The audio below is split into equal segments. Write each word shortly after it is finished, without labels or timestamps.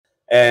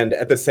And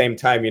at the same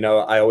time,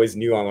 I always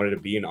knew I wanted to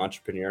be an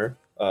entrepreneur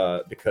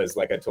because,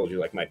 like I told you,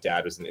 like my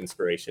dad was an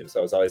inspiration. So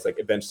I was always like,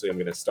 eventually I'm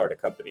going to start a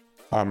company.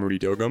 I'm Rudy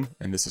Dogum,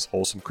 and this is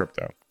Wholesome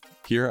Crypto.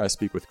 Here I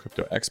speak with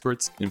crypto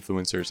experts,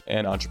 influencers,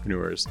 and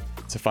entrepreneurs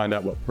to find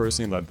out what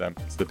personally led them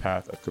to the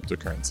path of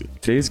cryptocurrency.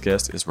 Today's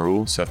guest is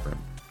Rahul Sethuram,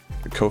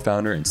 the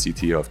co-founder and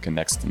CTO of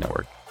Connext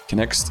Network.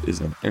 Connext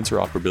is an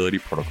interoperability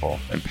protocol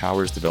that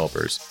empowers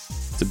developers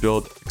to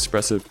build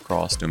expressive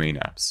cross-domain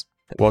apps.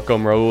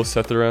 Welcome, Rahul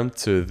Sethuram,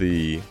 to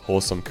the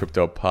Wholesome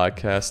Crypto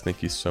podcast.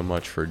 Thank you so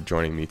much for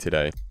joining me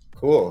today.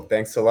 Cool.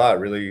 Thanks a lot.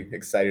 Really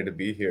excited to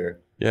be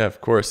here. Yeah, of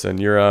course. And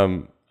you're,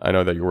 I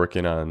know that you're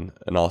working on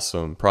an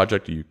awesome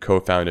project. You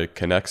co-founded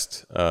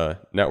Connext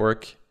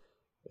Network.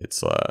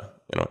 It's,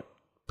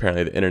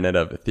 apparently the internet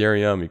of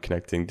Ethereum. You're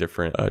connecting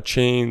different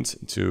chains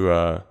to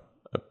a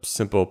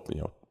simple,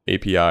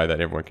 API that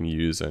everyone can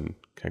use and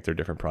connect their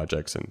different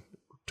projects and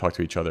talk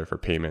to each other for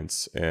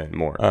payments and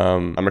more.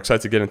 I'm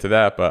excited to get into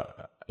that,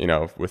 but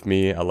with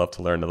me, I love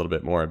to learn a little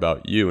bit more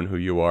about you and who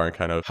you are and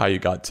kind of how you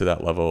got to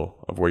that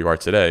level of where you are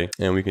today.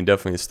 And we can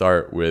definitely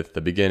start with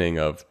the beginning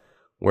of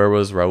where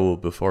was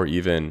Rahul before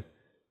even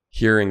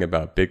hearing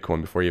about Bitcoin,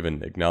 before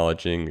even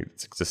acknowledging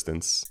its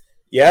existence?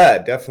 Yeah,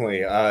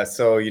 definitely.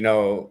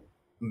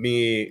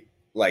 Me,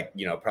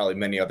 probably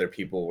many other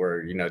people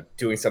were,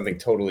 doing something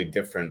totally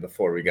different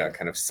before we got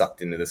kind of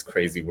sucked into this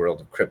crazy world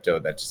of crypto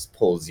that just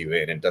pulls you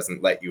in and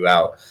doesn't let you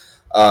out.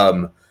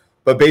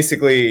 But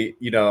basically,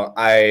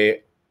 I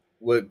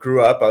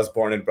grew up, I was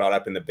born and brought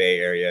up in the Bay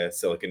Area,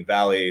 Silicon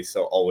Valley.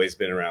 So always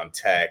been around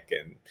tech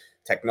and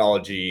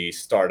technology,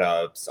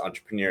 startups,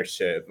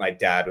 entrepreneurship. My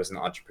dad was an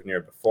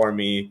entrepreneur before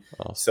me.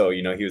 Awesome. So,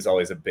 he was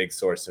always a big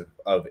source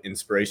of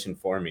inspiration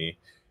for me.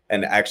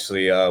 And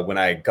actually, when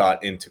I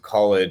got into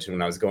college and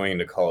when I was going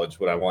into college,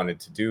 what I wanted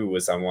to do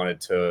was I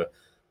wanted to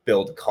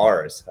build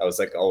cars. I was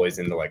like always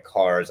into like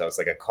cars. I was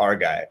like a car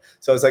guy.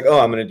 So I was like, oh,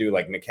 I'm going to do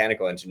like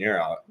mechanical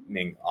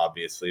engineering,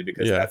 obviously,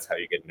 because that's how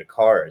you get into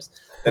cars.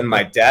 Then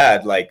my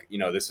dad,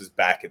 this was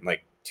back in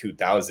like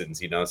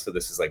 2000s, so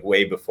this is like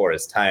way before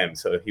his time.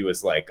 So he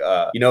was like,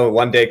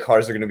 one day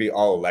cars are going to be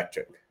all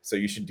electric. So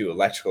you should do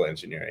electrical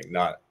engineering,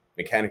 not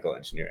mechanical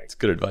engineering. It's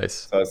good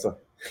advice. So I was like,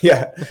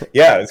 yeah,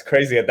 it's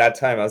crazy at that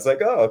time. I was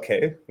like, oh,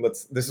 okay,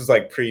 this was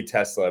like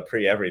pre-Tesla,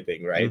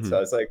 pre-everything, right? Mm-hmm. So I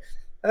was like,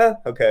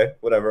 okay,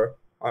 whatever.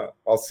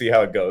 I'll see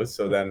how it goes.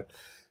 So then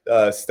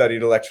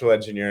studied electrical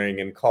engineering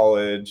in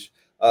college.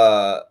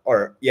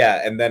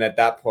 And then at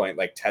that point,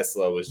 like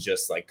Tesla was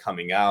just like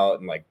coming out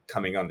and like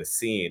coming on the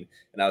scene.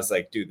 And I was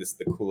like, dude, this is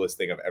the coolest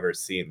thing I've ever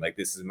seen. Like,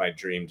 this is my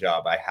dream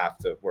job. I have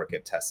to work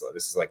at Tesla.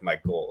 This is like my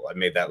goal. I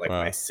made that like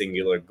my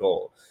singular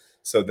goal.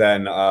 So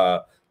then,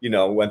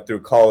 went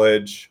through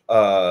college,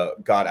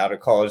 got out of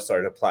college,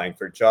 started applying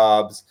for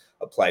jobs,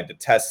 applied to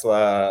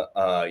Tesla.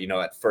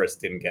 At first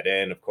didn't get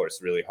in. Of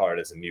course, really hard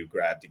as a new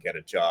grad to get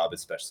a job,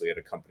 especially at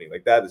a company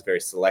like that. It's very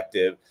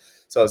selective.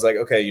 So I was like,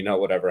 okay,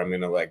 whatever. I'm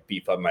going to like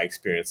beef up my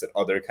experience at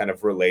other kind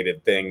of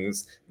related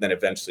things. Then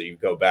eventually you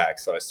go back.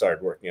 So I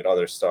started working at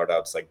other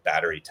startups like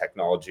battery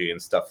technology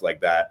and stuff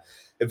like that.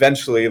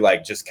 Eventually,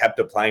 like just kept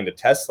applying to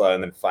Tesla,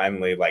 and then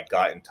finally like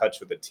got in touch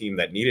with a team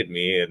that needed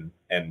me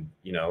and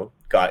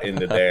got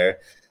into there.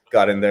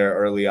 Got in there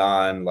early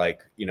on.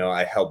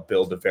 I helped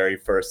build the very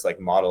first like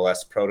Model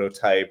S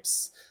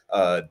prototypes,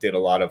 did a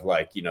lot of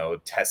like,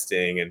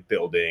 testing and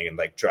building and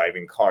like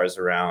driving cars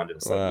around.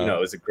 And so, it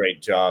was a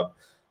great job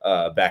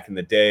back in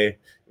the day. It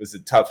was a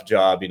tough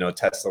job.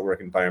 Tesla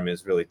work environment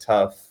is really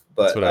tough.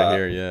 But that's what I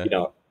hear,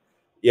 yeah.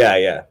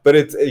 Yeah. But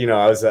it's,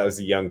 I was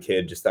a young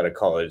kid just out of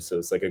college. So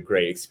it's like a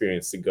great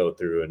experience to go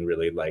through and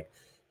really like,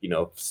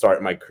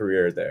 start my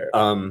career there.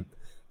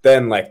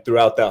 Then like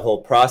throughout that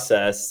whole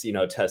process,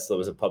 Tesla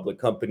was a public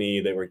company.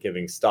 They were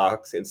giving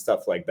stocks and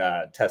stuff like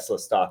that. Tesla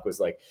stock was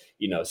like,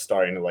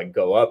 starting to like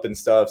go up and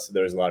stuff. So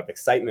there was a lot of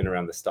excitement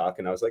around the stock.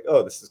 And I was like,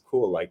 oh, this is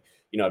cool. Like,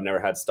 I've never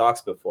had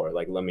stocks before.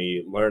 Like, let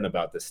me learn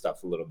about this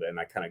stuff a little bit. And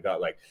I kind of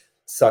got like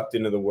sucked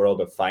into the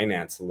world of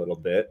finance a little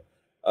bit.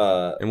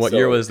 And what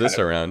year was this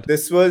around?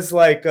 This was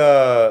like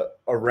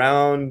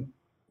around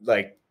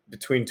like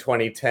between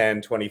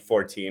 2010,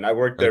 2014. I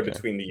worked there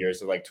between the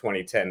years of like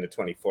 2010 to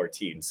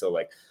 2014. So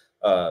like,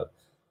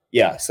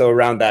 so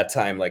around that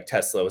time, like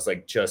Tesla was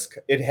like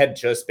it had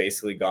just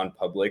basically gone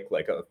public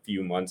like a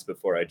few months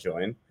before I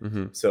joined.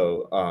 Mm-hmm.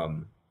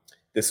 So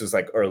this was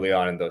like early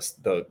on in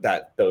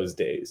those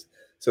days.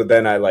 So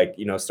then I like,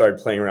 started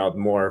playing around with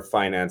more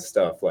finance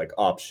stuff like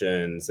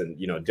options and,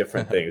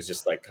 different things,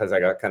 just like because I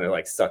got kind of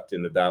like sucked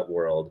into that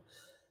world.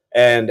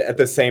 And at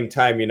the same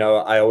time,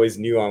 I always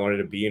knew I wanted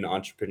to be an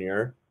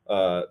entrepreneur.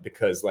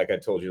 Because like I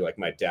told you, like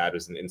my dad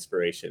was an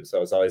inspiration. So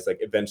I was always like,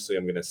 eventually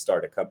I'm going to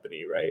start a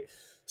company. Right.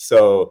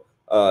 So,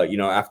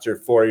 after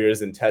 4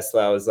 years in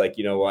Tesla, I was like,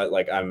 you know what,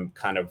 like I'm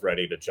kind of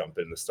ready to jump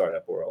in the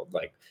startup world.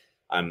 Like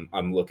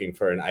I'm looking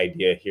for an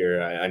idea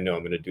here. I know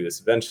I'm going to do this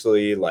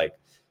eventually. Like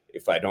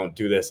if I don't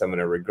do this, I'm going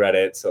to regret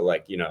it. So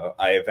like,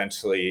 I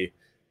eventually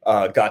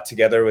got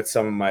together with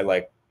some of my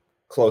like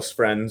close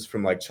friends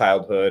from like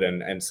childhood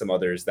and some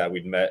others that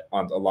we'd met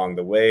along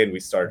the way, and we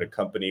started a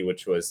company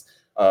which was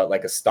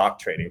like a stock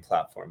trading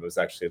platform. It was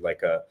actually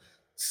like a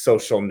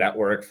social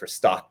network for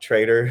stock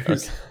traders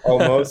Okay.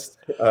 almost,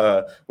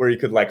 where you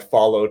could like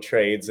follow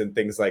trades and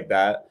things like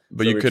that.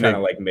 But So you we're trying to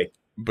couldn't. like make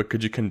But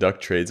could you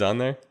conduct trades on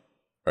there,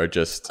 or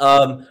just?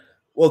 um,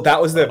 well,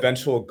 that was the Oh,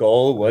 eventual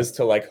goal, mhm. was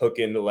to like hook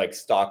into like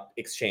stock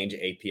exchange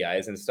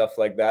APIs and stuff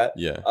like that.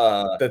 Yeah.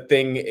 The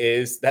thing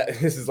is that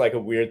this is like a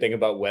weird thing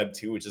about Web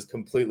 2, which is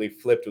completely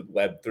flipped with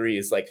Web 3,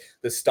 is like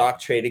the stock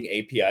trading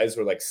APIs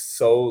were like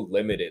so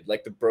limited.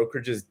 Like the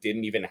brokerages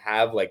didn't even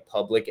have like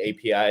public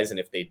APIs. And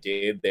if they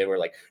did, they were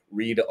like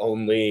read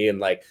only. And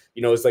like,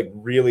 you know, it's like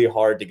really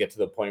hard to get to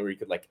the point where you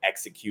could like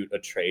execute a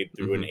trade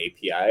through an Hmm.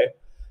 API.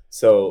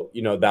 So,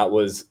 you know, that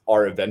was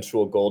our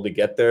eventual goal to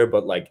get there,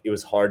 but like it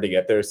was hard to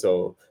get there.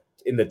 So,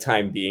 in the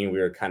time being, we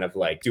were kind of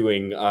like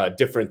doing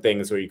different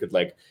things where you could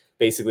like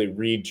basically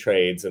read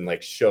trades and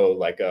like show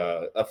like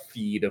a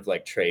feed of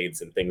like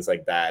trades and things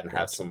like that, and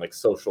have Gotcha. some like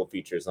social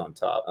features on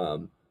top.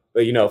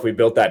 But you know, if we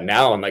built that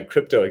now on like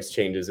crypto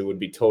exchanges, it would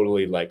be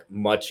totally like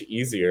much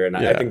easier. And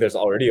I Yeah. think there's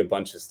already a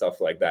bunch of stuff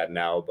like that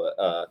now, but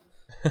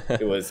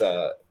it was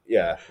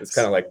yeah, it's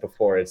kind of like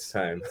before its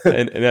time.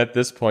 And at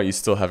this point, you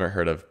still haven't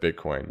heard of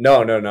Bitcoin.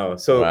 No, no, no.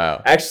 So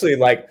Wow. actually,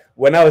 like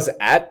when I was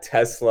at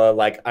Tesla,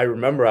 like I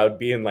remember I would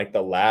be in like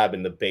the lab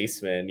in the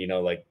basement, you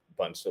know, like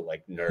bunch of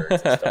like nerds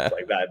and stuff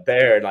like that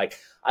there. And like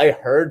I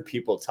heard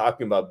people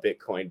talking about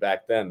Bitcoin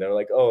back then. They're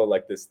like, oh,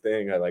 like this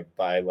thing, I like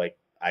buy like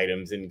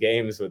items in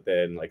games with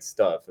it and like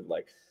stuff. And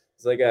like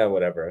it's like,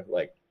 whatever.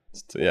 Like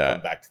we'll Yeah.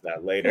 come back to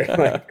that later.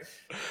 Like,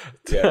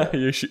 yeah,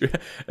 You should,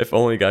 if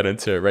only got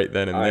into it right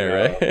then and I there,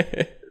 know.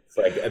 right? It's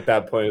like at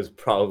that point it was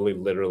probably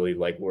literally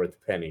like worth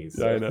pennies.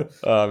 Yeah, I So know.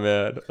 Oh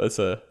man, it's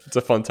a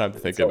fun time to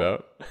think it's all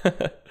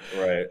about.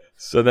 right.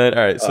 So then,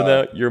 all right. So Uh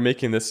now you're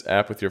making this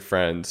app with your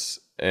friends,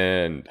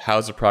 and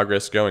how's the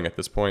progress going at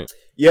this point?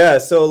 Yeah,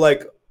 so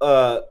like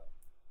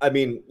I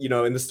mean, you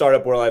know, in the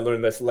startup world I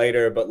learned this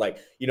later, but like,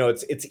 you know,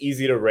 it's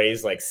easy to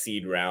raise like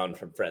seed round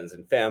from friends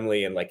and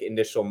family and like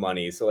initial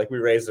money. So like we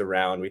raised a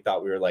round, we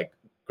thought we were like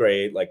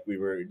great, like we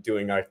were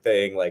doing our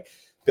thing, like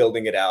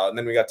building it out. And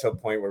then we got to a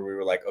point where we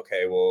were like,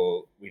 okay,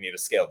 well, we need to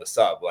scale this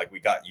up. Like we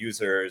got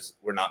users,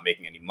 we're not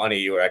making any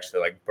money, we're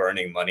actually like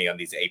burning money on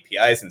these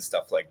APIs and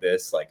stuff like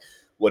this. Like,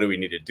 what do we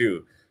need to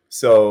do?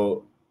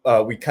 So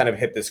we kind of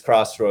hit this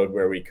crossroad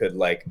where we could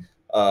like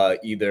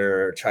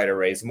either try to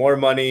raise more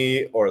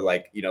money or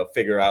like, you know,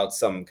 figure out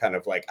some kind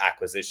of like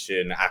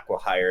acquisition,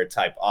 acqui-hire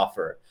type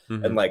offer.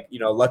 Hmm. And like, you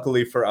know,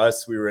 luckily for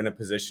us, we were in a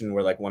position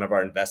where like one of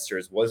our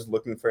investors was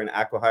looking for an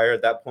acqui-hire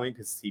at that point,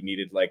 because he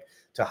needed like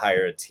to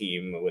hire a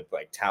team with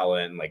like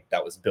talent, like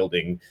that was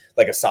building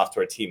like a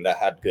software team that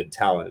had good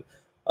talent.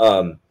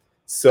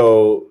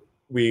 So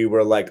we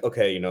were like,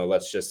 okay, you know,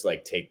 let's just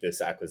like take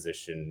this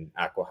acquisition,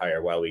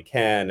 acqui-hire while we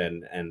can,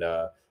 and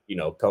you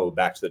know, go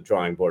back to the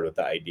drawing board with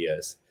the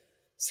ideas.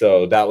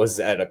 So that was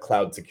at a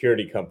cloud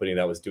security company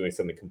that was doing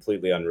something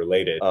completely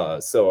unrelated.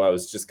 So I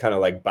was just kind of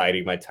like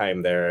biding my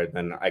time there. And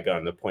then I got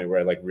on the point where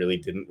I like really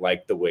didn't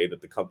like the way that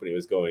the company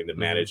was going, the Hmm.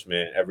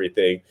 management,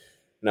 everything.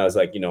 And I was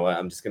like, you know what,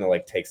 I'm just gonna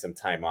like take some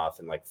time off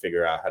and like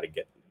figure out how to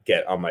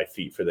get on my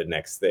feet for the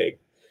next thing.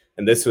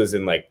 And this was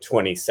in like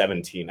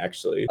 2017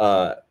 actually,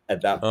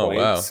 at that Oh point.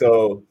 wow,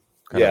 So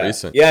kind of yeah,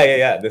 recent.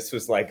 yeah. This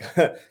was like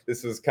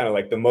this was kind of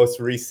like the most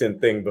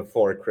recent thing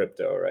before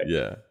crypto, right?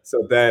 Yeah.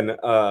 So then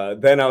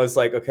I was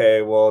like,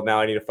 okay, well now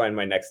I need to find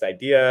my next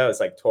idea. I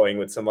was like toying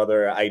with some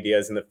other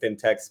ideas in the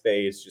fintech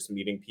space, just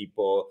meeting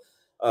people.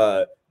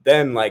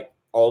 Then like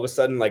all of a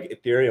sudden like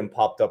Ethereum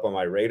popped up on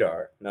my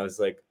radar, and I was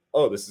like,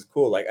 oh, this is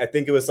cool. Like I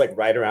think it was like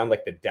right around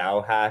like the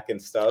DAO hack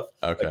and stuff.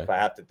 Like Okay. if I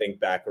have to think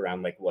back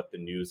around like what the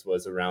news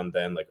was around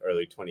then, like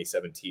early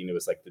 2017, it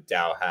was like the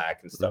DAO hack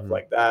and stuff Hmm.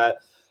 like that.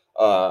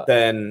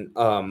 Then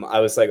I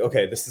was like,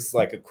 okay, this is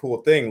like a cool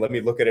thing. Let me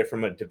look at it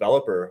from a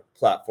developer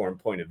platform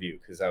point of view,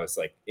 because I was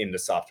like into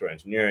software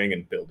engineering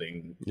and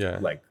building Yeah.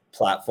 like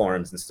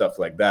platforms and stuff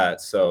like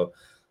that. So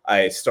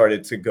I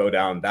started to go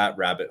down that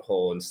rabbit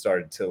hole and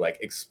started to like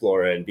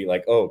explore it and be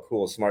like, oh,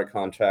 cool, smart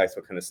contracts.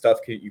 What kind of stuff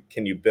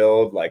can you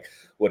build? Like,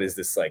 what is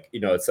this like?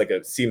 You know, it's like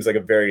seems like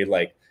a very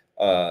like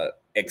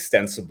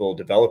extensible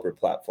developer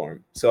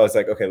platform. So I was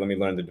like, okay, let me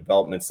learn the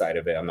development side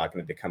of it. I'm not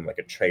going to become like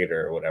a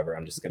trader or whatever.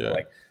 I'm just going to Yeah.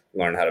 like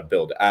learn how to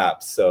build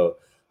apps. So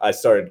I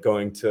started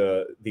going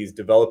to these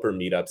developer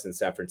meetups in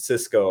San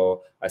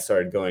Francisco. I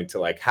started going to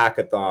like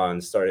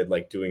hackathons, started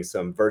like doing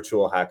some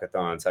virtual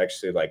hackathons. I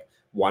actually like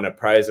won a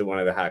prize at one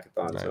of the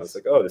hackathons. And I was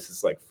Nice. like, oh, this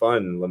is like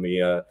fun. Let me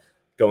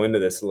go into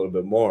this a little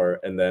bit more.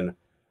 And then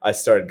I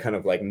started kind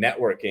of like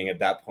networking at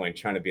that point,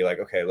 trying to be like,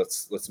 okay,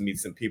 let's meet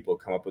some people,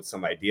 come up with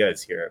some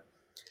ideas here.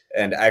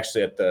 And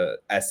actually at the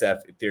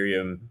SF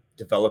Ethereum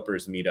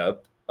developers meetup,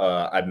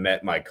 I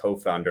met my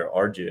co-founder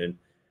Arjun.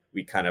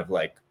 We kind of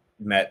like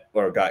met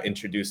or got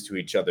introduced to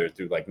each other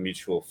through like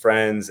mutual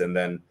friends, and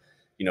then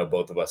you know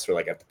both of us were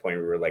like at the point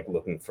where we were like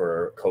looking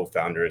for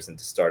co-founders and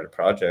to start a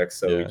project,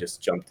 so we Yeah.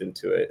 just jumped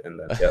into it, and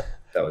then yep,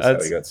 that was how we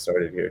That's got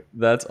started here.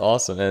 that's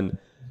awesome. And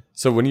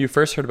So when you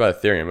first heard about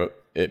Ethereum,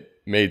 it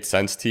made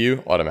sense to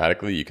you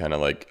automatically. You kind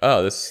of like,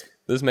 oh, this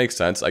makes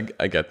sense.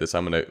 I get this.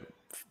 I'm gonna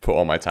put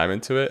all my time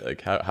into it. Like,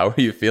 how were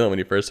you feeling when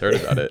you first heard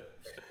about it?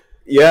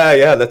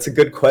 Yeah, that's a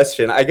good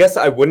question. I guess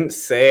I wouldn't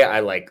say I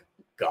like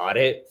got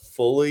it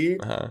fully,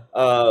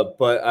 Uh-huh.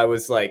 but I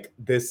was like,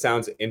 this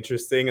sounds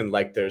interesting, and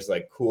like there's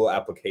like cool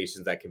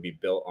applications that can be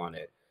built on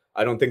it.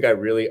 I don't think I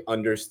really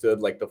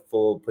understood like the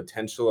full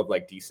potential of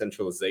like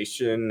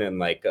decentralization and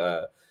like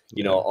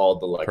Yeah, all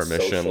the like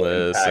social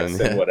permissionless impacts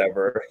and and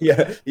whatever.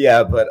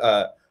 Yeah, but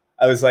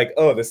I was like,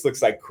 oh, this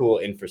looks like cool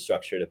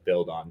infrastructure to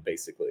build on,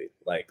 basically.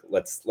 Like,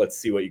 let's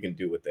see what you can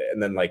do with it.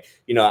 And then like,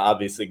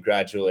 obviously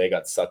gradually I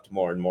got sucked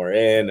more and more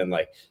in, and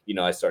like,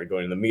 I started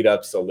going to the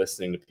meetups, so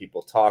listening to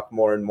people talk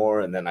more and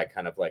more, and then I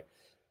kind of like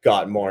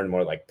got more and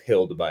more like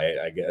pilled by it,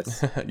 I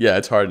guess. yeah,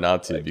 it's hard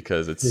not to Like,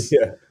 because it's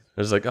yeah,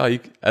 there's like, oh,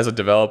 as a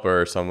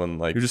developer or someone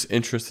like you're just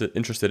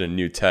interested in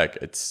new tech.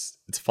 It's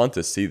fun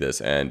to see this,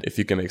 and if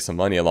you can make some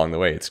money along the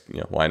way, it's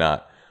why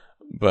not?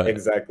 But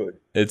exactly.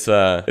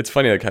 it's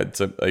funny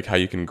like how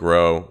you can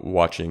grow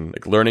watching,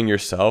 like learning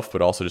yourself,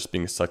 but also just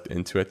being sucked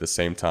into it at the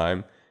same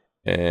time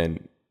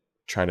and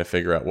trying to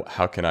figure out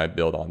how can I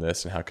build on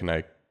this and how can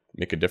I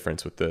make a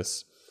difference with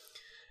this.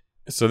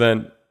 So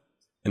then,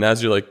 and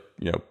as you're like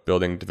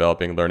building,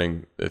 developing,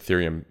 learning the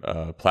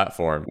Ethereum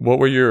platform, what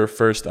were your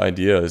first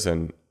ideas?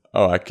 And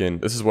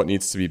this is what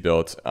needs to be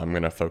built. I'm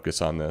gonna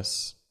focus on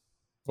this.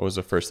 What was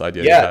the first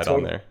idea you Yeah, had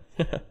on there?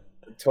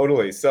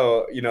 totally.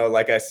 So,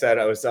 like I said,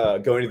 I was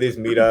going to these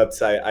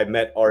meetups. I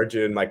met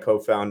Arjun, my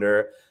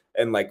co-founder,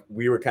 and like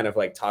we were kind of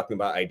like talking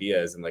about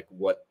ideas and like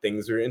what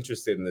things we were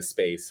interested in the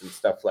space and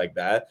stuff like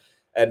that.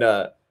 And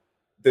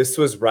this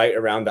was right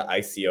around the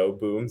ICO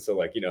boom. So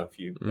like, if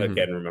you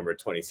again remember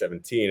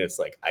 2017, it's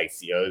like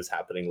ICOs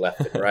happening left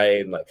and right,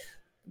 and like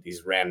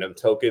these random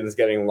tokens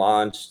getting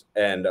launched.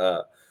 And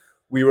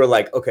we were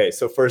like, okay,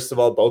 so first of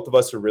all, both of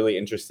us are really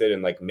interested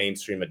in like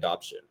mainstream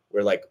adoption.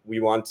 We're like, we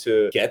want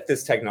to get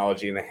this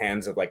technology in the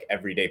hands of like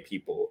everyday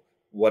people.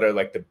 What are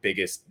like the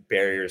biggest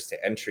barriers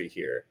to entry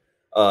here?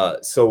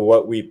 So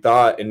what we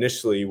thought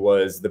initially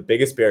was the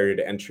biggest barrier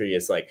to entry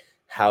is like,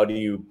 how do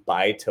you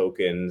buy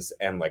tokens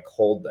and like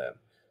hold them?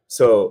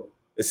 So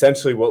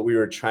essentially what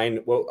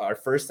our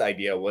first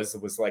idea was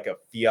like a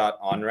fiat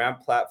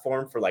on-ramp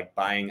platform for like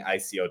buying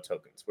ICO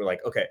tokens. We're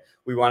like, okay,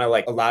 we want to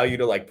like allow you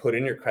to like put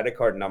in your credit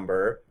card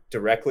number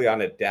directly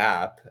on a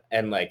dApp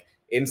and like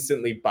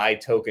instantly buy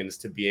tokens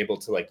to be able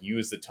to like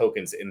use the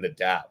tokens in the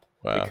dApp.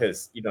 Wow.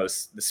 Because the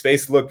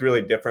space looked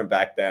really different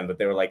back then, but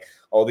they were like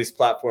all these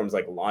platforms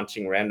like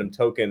launching random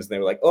tokens, and they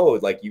were like, oh,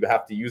 like you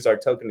have to use our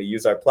token to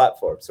use our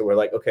platform. So we're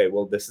like, okay,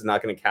 well, this is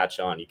not going to catch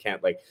on. You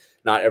can't like,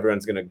 not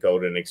everyone's going to go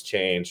to an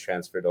exchange,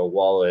 transfer to a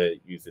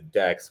wallet, use a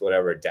DEX,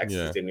 whatever. DEX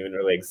didn't even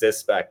really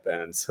exist back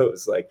then. So it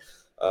was like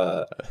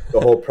the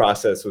whole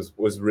process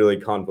was really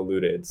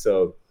convoluted.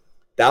 So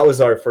that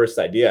was our first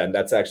idea, and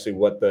that's actually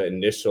what the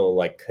initial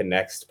like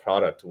Connext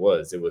product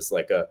was. It was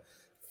like a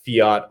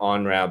fiat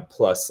on-ramp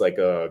plus like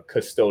a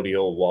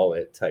custodial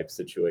wallet type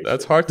situation.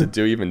 That's hard to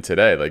do even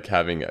today, like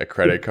having a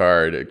credit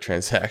card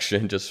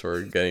transaction just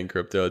for getting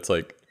crypto. It's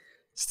like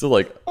still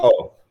like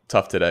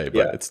tough today,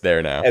 but it's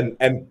there now.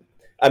 And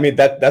I mean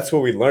that's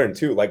what we learned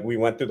too. Like we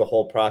went through the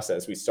whole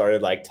process. We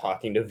started like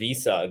talking to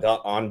Visa,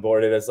 got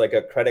onboarded as like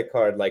a credit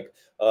card like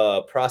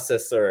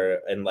processor,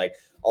 and like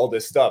all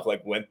this stuff,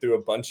 like went through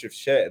a bunch of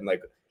shit, and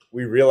like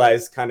we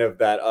realized kind of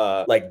that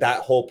like that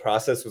whole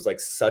process was like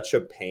such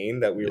a pain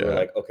that we were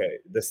like, okay,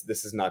 this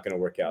is not going to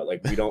work out.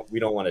 Like we don't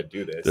want to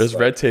do this. There's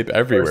like, red tape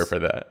everywhere for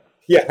that.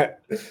 Yeah,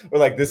 we're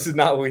like, this is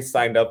not what we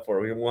signed up for.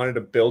 We wanted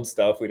to build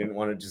stuff. We didn't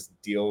want to just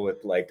deal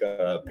with like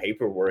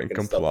paperwork and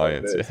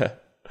compliance. Stuff like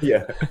this.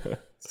 Yeah.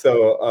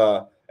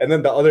 So and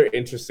then the other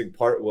interesting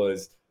part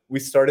was we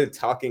started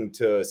talking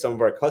to some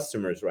of our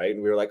customers, right?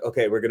 And we were like,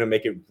 okay, we're going to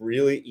make it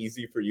really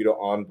easy for you to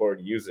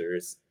onboard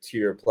users to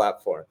your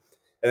platform.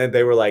 And then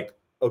they were like,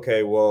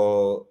 okay,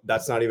 well,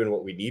 that's not even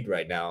what we need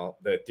right now.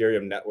 The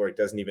Ethereum network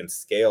doesn't even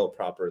scale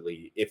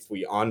properly if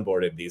we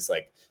onboarded these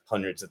like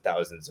hundreds of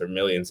thousands or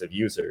millions of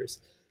users.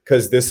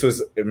 Because this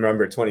was,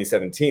 remember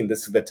 2017,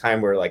 this is the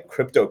time where like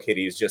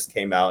CryptoKitties just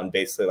came out and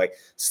basically like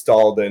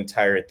stalled the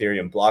entire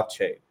Ethereum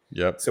blockchain.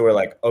 Yep. So we're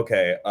like,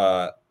 okay,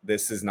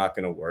 this is not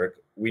going to work.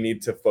 We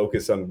need to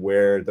focus on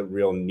where the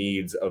real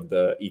needs of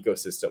the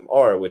ecosystem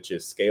are, which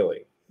is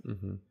scaling.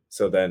 Mm-hmm.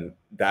 So then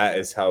that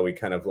is how we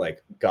kind of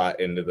like got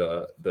into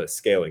the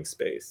scaling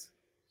space.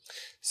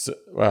 So,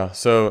 wow.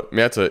 So I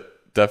mean, that's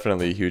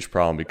definitely a huge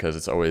problem because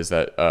it's always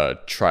that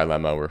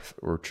trilemma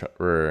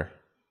we're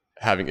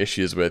having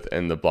issues with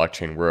in the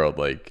blockchain world,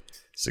 like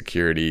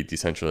security,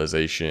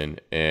 decentralization,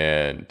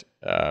 and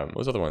what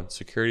was the other one?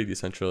 Security,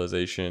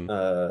 decentralization,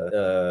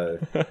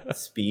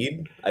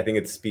 speed. I think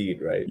it's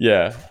speed, right?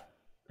 Yeah,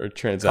 or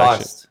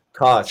transaction.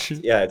 Cost.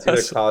 Yeah, it's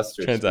either cost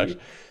or transaction.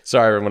 Speed.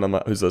 Sorry,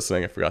 everyone who's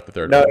listening. I forgot the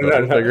third one.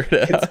 No. We'll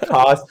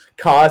it's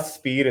cost,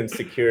 speed, and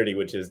security,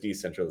 which is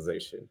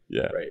decentralization.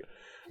 Yeah. Right.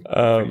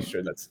 I'm pretty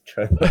sure that's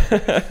true.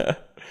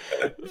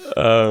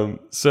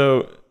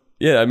 So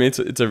Yeah, I mean,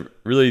 it's a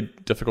really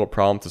difficult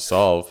problem to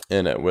solve,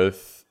 and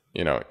with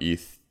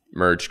ETH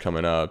merge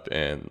coming up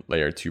and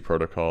layer 2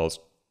 protocols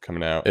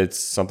coming out, it's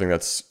something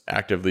that's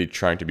actively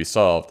trying to be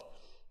solved.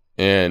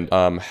 And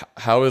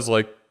how is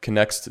like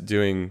Connext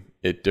doing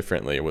it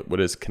differently?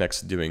 What is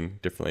Connext doing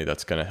differently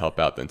that's going to help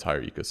out the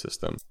entire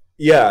ecosystem?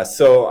 Yeah,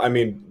 so I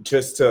mean,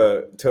 just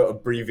to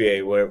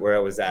abbreviate where I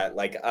was at,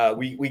 like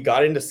we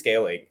got into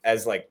scaling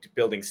as like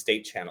building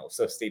state channels.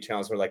 So state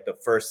channels were like the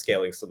first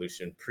scaling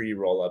solution, pre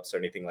rollups or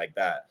anything like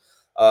that.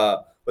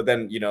 But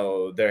then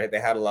they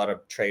had a lot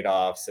of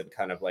trade-offs, and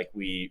kind of like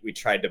we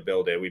tried to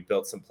build it. We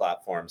built some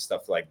platforms,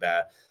 stuff like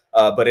that.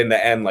 But in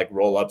the end, like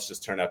rollups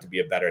just turned out to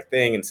be a better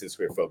thing. And since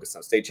we were focused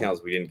on state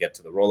channels, we didn't get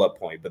to the rollup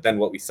point. But then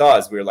what we saw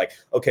is we were like,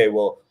 okay,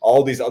 well,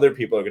 all these other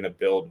people are going to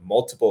build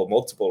multiple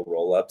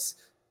rollups,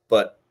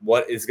 but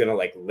what is going to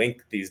like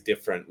link these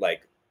different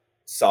like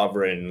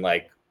sovereign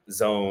like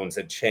zones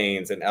and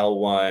chains and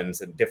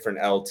L1s and different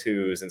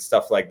L2s and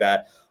stuff like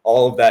that?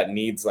 All of that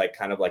needs like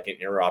kind of like an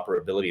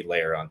interoperability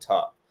layer on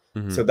top.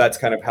 Mm-hmm. So that's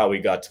kind of how we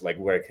got to like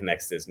where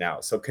Connext is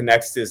now. So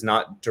Connext is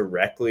not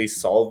directly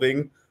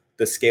solving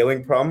the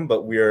scaling problem,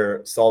 but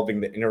we're solving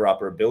the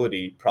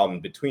interoperability problem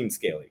between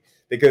scaling.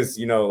 Because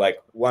like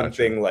one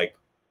thing like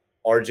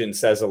Arjun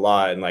says a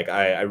lot, and like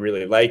I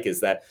really like, is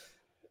that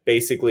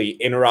basically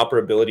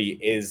interoperability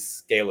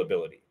is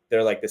scalability.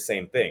 They're like the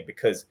same thing,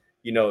 because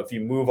if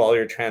you move all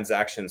your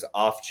transactions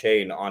off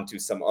chain onto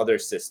some other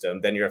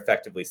system, then you're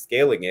effectively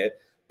scaling it.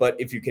 But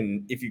if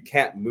you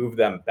can't move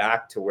them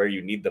back to where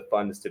you need the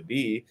funds to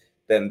be,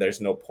 then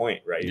there's no point,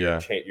 right? Yeah.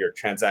 Your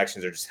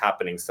transactions are just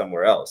happening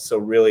somewhere else. So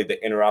really the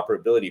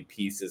interoperability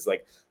piece is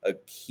like a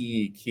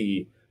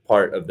key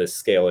part of the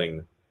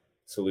scaling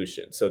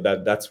solution. So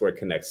that's where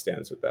Connext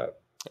stands with that.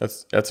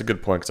 That's a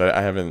good point, because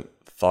I haven't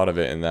thought of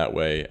it in that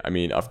way. I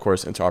mean, of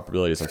course,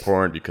 interoperability is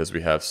important because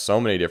we have so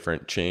many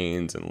different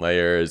chains and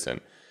layers and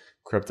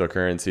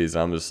cryptocurrencies.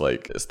 I'm just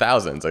like, it's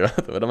thousands. Like,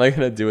 what am I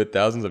going to do with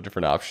thousands of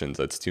different options?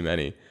 That's too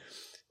many.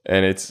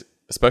 And it's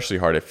especially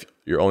hard if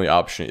your only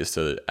option is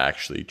to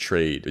actually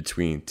trade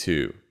between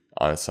two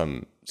on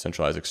some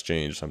centralized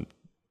exchange, some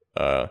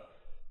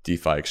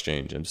DeFi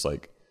exchange. And just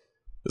like,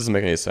 this doesn't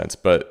make any sense.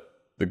 But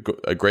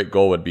a great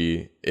goal would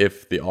be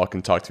if they all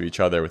can talk to each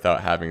other without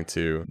having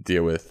to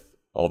deal with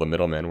all the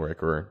middleman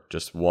work, or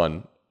just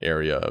one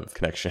area of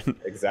connection.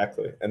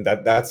 Exactly. And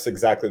that's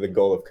exactly the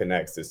goal of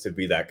Connext, is to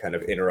be that kind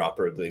of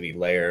interoperability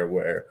layer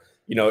where,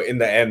 in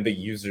the end, the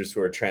users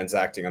who are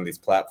transacting on these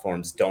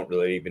platforms don't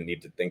really even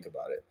need to think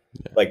about it.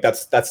 Yeah. Like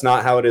that's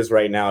not how it is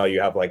right now.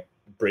 You have like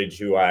bridge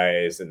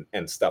UIs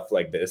and stuff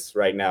like this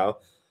right now.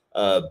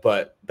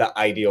 But the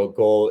ideal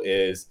goal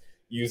is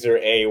user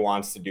A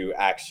wants to do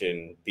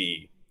action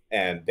B,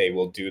 and they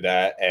will do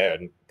that,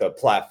 and the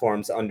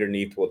platforms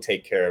underneath will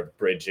take care of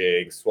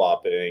bridging,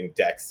 swapping,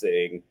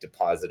 dexing,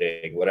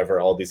 depositing, whatever,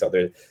 all these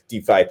other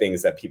DeFi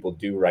things that people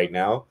do right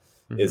now.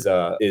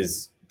 Mm-hmm.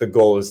 is the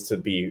goal is to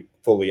be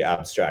fully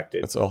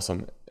abstracted. That's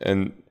awesome.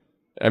 And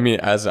I mean,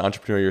 as an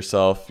entrepreneur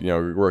yourself,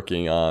 you're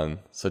working on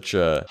such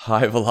a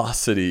high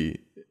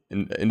velocity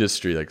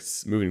industry, like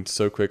it's moving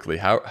so quickly.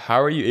 How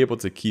are you able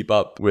to keep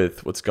up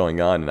with what's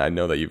going on? And I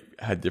know that you've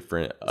had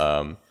different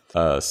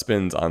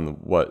spins on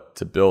what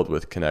to build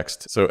with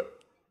Connext. So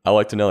I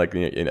like to know, like,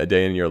 in a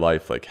day in your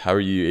life, like, how are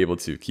you able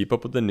to keep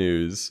up with the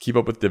news, keep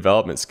up with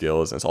development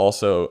skills? And it's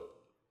also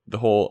the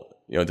whole,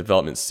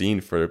 development scene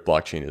for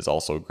blockchain is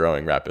also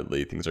growing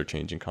rapidly. Things are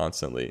changing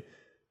constantly.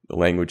 The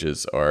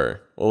languages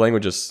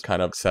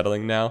kind of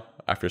settling now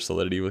after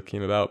Solidity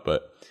came about,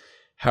 but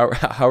how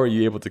are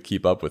you able to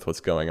keep up with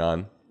what's going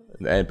on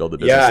and build a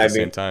business at the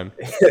same time?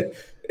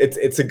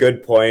 It's a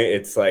good point.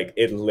 It's like,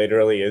 it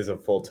literally is a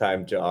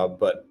full-time job,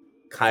 but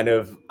kind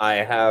of I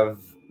have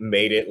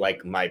made it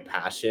like my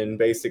passion,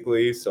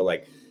 basically. So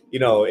like,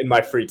 in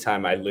my free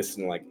time, I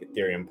listen to like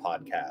Ethereum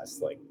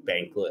podcasts, like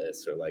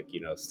Bankless, or like,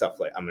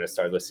 stuff like, I'm going to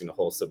start listening to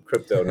Wholesome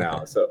Crypto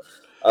now. So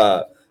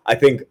I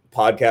think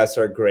podcasts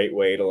are a great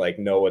way to like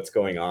know what's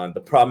going on.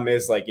 The problem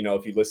is, like,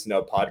 if you listen to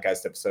a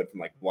podcast episode from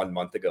like 1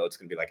 month ago, it's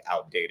going to be like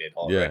outdated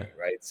already. Yeah.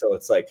 Right. So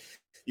it's like,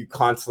 you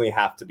constantly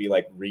have to be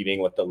like reading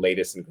what the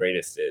latest and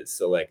greatest is.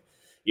 So like,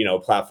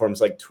 platforms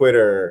like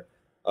Twitter,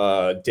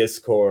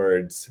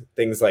 Discords,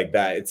 things like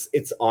that.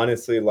 It's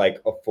honestly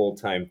like a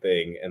full-time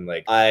thing. And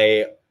like,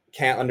 I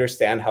can't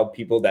understand how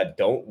people that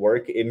don't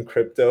work in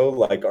crypto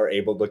like are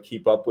able to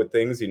keep up with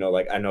things.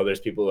 Like, I know there's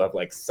people who have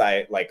like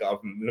a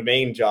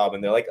main job,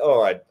 and they're like,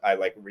 oh, I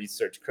like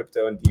research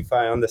crypto and DeFi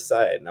on the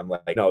side. And I'm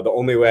like, no, the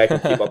only way I can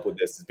keep up with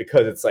this is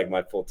because it's like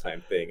my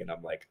full-time thing. And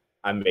I'm like,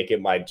 I'm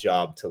making my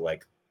job to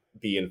like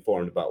be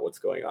informed about what's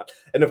going on.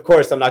 And of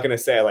course, I'm not going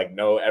to say I like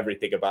know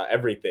everything about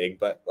everything,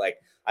 but like,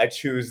 I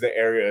choose the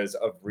areas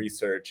of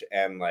research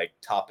and like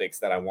topics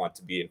that I want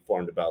to be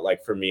informed about.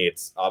 Like, for me,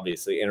 it's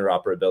obviously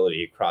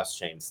interoperability,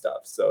 cross-chain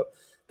stuff. So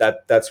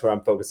that's where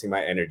I'm focusing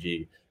my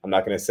energy. I'm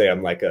not going to say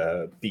I'm like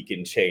a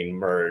beacon chain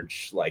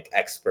merge like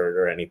expert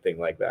or anything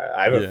like that.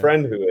 I have a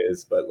friend who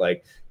is, but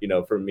like,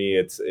 for me,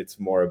 it's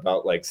more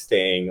about like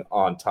staying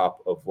on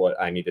top of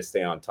what I need to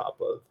stay on top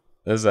of.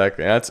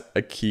 Exactly. And that's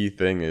a key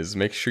thing is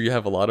make sure you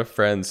have a lot of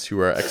friends who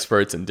are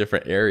experts in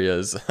different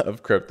areas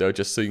of crypto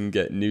just so you can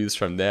get news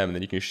from them and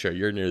then you can share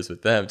your news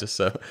with them just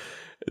so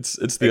it's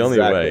the only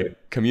way. Exactly.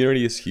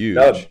 Community is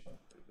No, huge.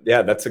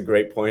 yeah, that's a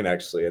great point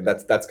actually, and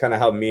that's kind of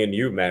how me and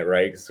you met,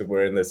 right? So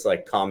we're in this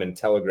like common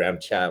Telegram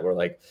chat where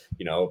like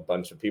a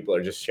bunch of people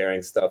are just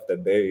sharing stuff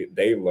that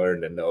they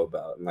learned and know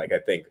about, and like I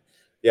think,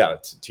 yeah,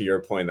 to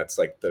your point, that's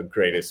like the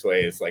greatest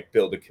way is like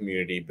build a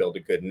community, build a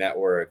good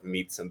network,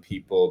 meet some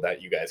people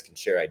that you guys can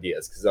share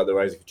ideas, because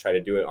otherwise, if you try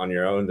to do it on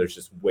your own, there's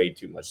just way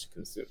too much to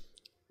consume.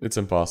 It's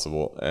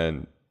impossible.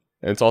 And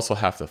it's also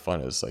half the fun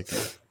is like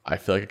I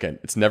feel like again,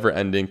 it's never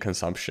ending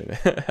consumption.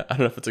 I don't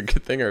know if it's a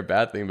good thing or a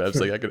bad thing, but it's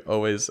like I could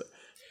always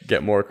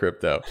get more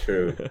crypto.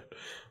 True.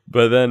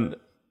 But then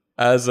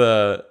as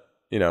a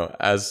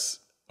as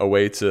a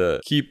way to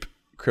keep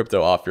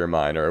crypto off your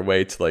mind or a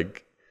way to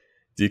like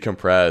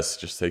decompress,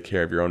 just take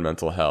care of your own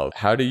mental health,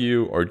 how do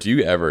you or do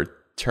you ever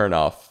turn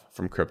off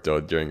from crypto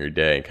during your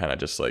day and kind of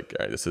just like,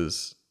 all right, this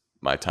is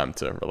my time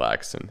to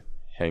relax and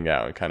hang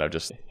out and kind of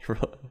just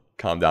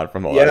calm down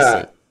from all Yeah.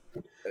 that?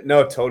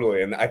 No,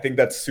 totally. And I think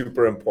that's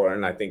super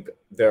important. I think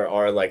there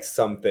are like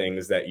some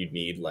things that you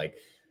need like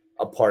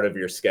a part of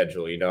your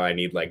schedule. I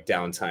need like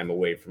downtime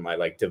away from my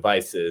like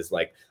devices.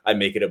 Like I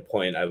make it a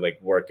point, I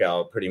like work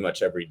out pretty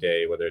much every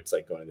day, whether it's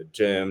like going to the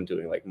gym,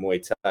 doing like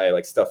Muay Thai,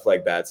 like stuff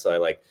like that. So I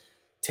like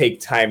take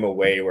time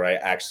away where I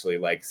actually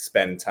like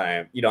spend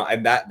time,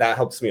 and that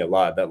helps me a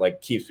lot. That like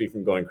keeps me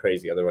from going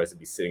crazy. Otherwise I'd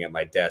be sitting at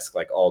my desk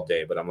like all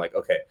day. But I'm like,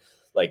 okay,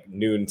 like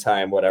noon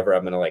time, whatever,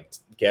 I'm gonna like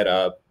get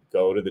up,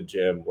 go to the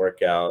gym,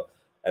 work out,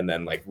 and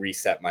then like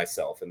reset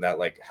myself. And that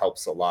like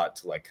helps a lot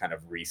to like kind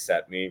of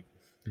reset me.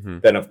 Hmm.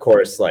 Then of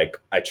course, like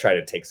I try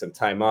to take some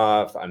time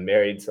off. I'm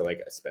married, so like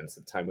I spend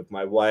some time with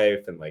my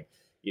wife, and like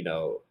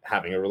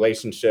having a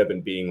relationship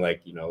and being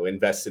like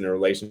invest in a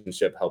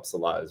relationship helps a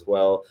lot as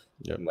well.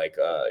 Yep. And like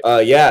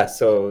yeah,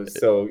 so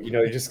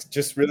you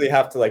just really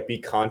have to like be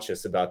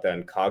conscious about that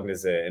and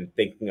cognizant and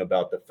thinking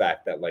about the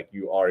fact that like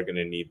you are going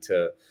to need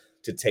to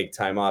take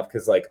time off,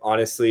 because like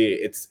honestly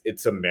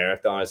it's a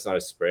marathon, it's not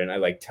a sprint. I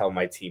like tell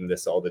my team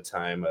this all the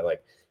time. I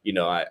like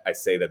I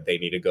say that they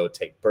need to go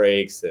take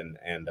breaks and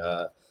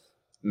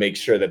make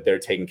sure that they're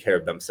taking care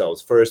of themselves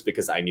first,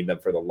 because I need them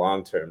for the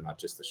long term, not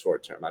just the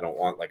short term. I don't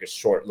want like a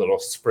short little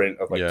sprint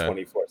of like Yeah.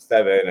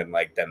 24/7 and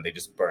like then they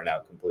just burn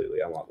out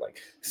completely. I want like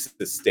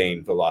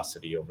sustained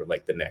velocity over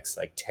like the next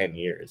like 10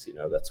 years.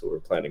 That's what we're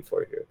planning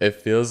for here. It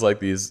feels like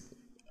these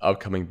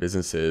upcoming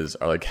businesses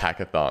are like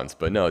hackathons,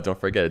 but no,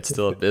 don't forget it's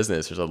still a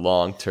business. There's a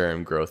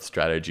long-term growth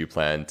strategy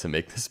plan to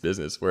make this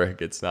business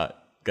work. It's not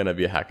gonna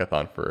be a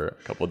hackathon for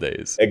a couple of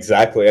days.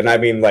 Exactly. And I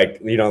mean, like,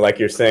 like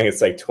you're saying,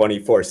 it's like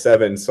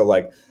 24/7. So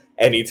like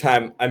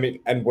anytime, I mean,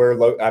 and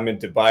I'm in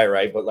Dubai,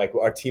 right? But like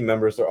our team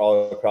members are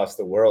all across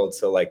the world.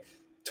 So like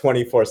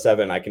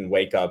 24/7, I can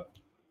wake up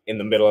in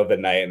the middle of the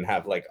night and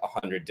have like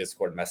 100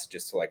 Discord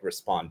messages to like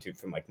respond to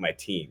from like my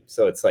team.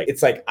 So it's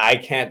like I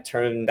can't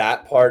turn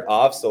that part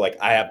off. So like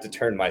I have to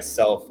turn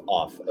myself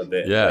off a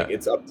bit. Yeah. Like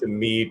it's up to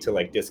me to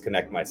like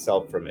disconnect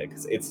myself from it,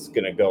 because it's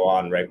gonna go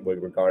on right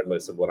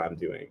regardless of what I'm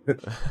doing.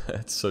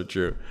 That's so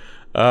true.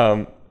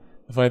 The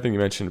funny thing you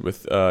mentioned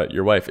with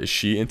your wife, is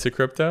she into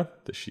crypto?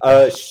 Does she?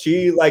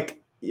 She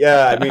like,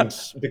 yeah, I mean,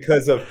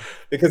 because of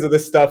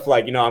this stuff,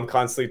 like I'm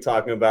constantly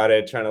talking about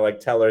it, trying to like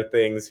tell her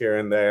things here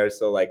and there.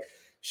 So like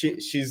she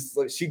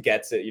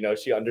gets it,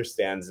 she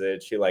understands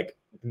it. She like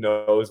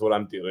knows what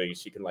I'm doing.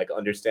 She can like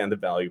understand the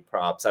value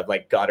props. I've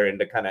like got her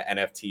into kind of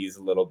NFTs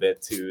a little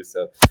bit too.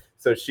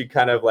 So she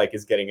kind of like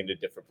is getting into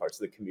different parts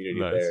of the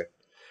community Nice. there.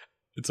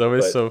 It's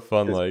always But so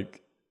fun,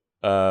 like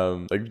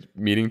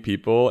meeting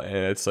people, and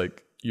it's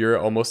like you're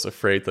almost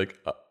afraid, like,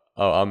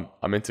 oh,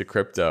 I'm into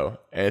crypto,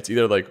 and it's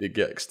either like it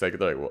gets like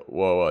they're like,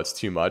 whoa, it's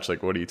too much.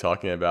 Like, what are you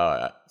talking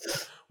about?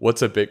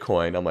 What's a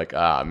Bitcoin? I'm like,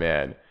 ah,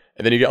 man.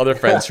 And then you get other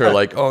friends who are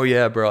like, oh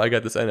yeah, bro, I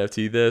got this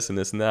NFT, this and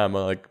this and that. I'm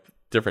on like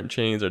different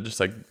chains, or just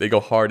like they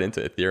go hard into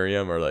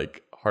Ethereum or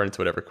like hard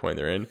into whatever coin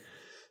they're in.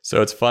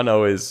 So it's fun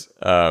always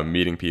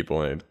meeting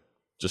people and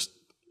just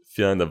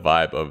feeling the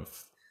vibe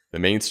of the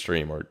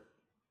mainstream or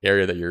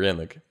area that you're in.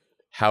 Like,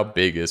 how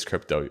big is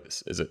crypto?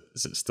 Is it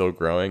still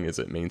growing? Is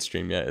it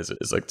mainstream yet?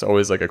 It's like, it's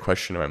always like a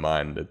question in my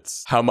mind.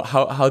 It's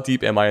how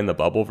deep am I in the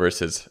bubble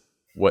versus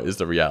what is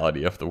the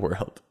reality of the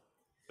world?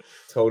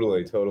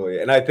 Totally.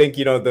 And I think,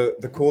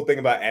 the cool thing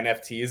about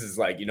NFTs is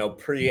like,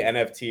 pre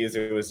NFTs,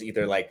 it was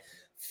either like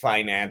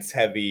finance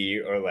heavy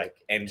or like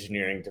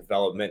engineering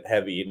development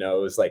heavy. It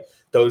was like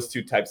those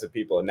two types of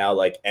people. And now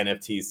like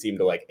NFTs seem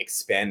to like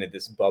expand in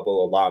this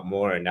bubble a lot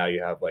more. And now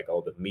you have like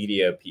all the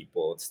media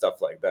people and stuff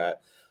like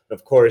that.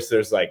 Of course,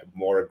 there's like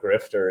more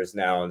grifters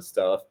now and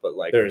stuff, but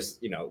like there's,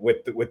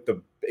 with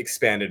the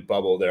expanded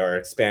bubble, there are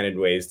expanded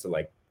ways to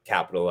like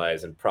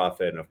capitalize and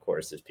profit. And of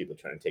course, there's people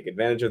trying to take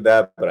advantage of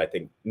that. But I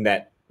think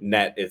net,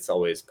 it's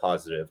always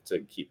positive to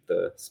keep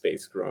the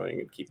space growing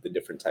and keep the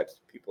different types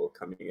of people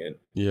coming in.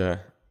 Yeah.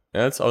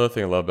 And that's the other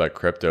thing I love about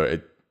crypto.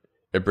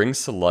 It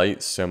brings to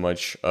light so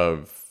much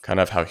of kind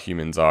of how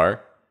humans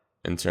are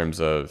in terms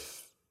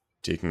of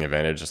taking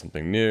advantage of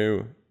something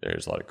new.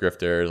 There's a lot of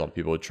grifters, a lot of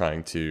people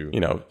trying to,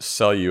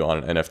 sell you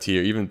on an NFT,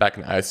 or even back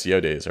in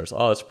ICO days, there's,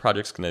 oh, this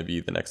project's going to be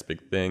the next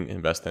big thing,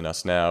 invest in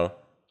us now,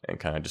 and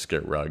kind of just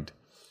get rugged.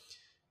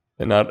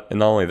 And not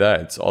only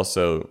that, it's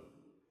also,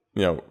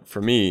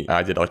 for me,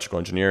 I did electrical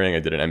engineering, I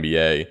did an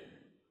MBA,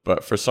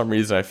 but for some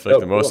reason, I feel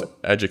like most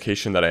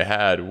education that I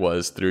had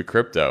was through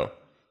crypto.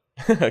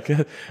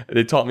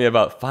 They taught me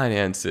about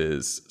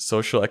finances,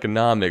 social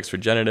economics,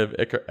 regenerative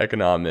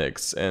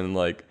economics, and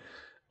like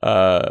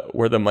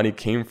where the money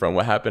came from,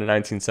 what happened in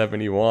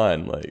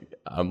 1971. Like,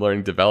 I'm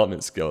learning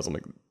development skills. I'm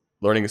like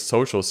learning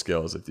social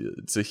skills.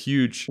 It's a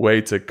huge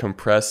way to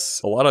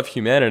compress a lot of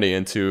humanity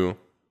into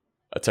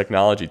a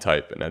technology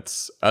type, and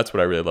that's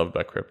what I really love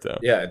about crypto.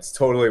 Yeah, it's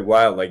totally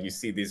wild. Like, you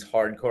see these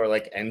hardcore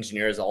like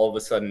engineers all of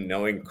a sudden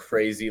knowing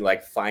crazy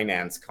like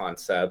finance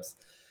concepts,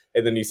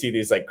 and then you see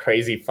these like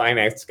crazy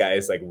finance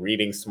guys like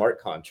reading smart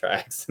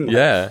contracts. And,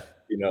 Yeah.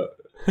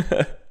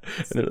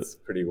 It's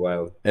pretty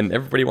wild. And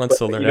everybody wants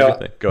to learn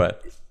everything. Go ahead.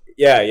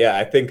 Yeah.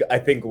 I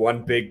think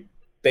one big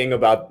thing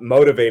about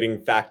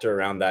motivating factor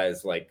around that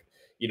is like,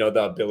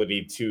 the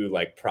ability to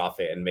like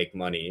profit and make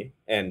money.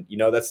 And,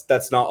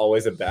 that's not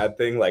always a bad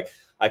thing. Like,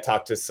 I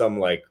talked to some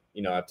like,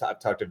 I've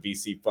talked to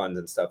VC funds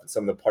and stuff, and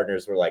some of the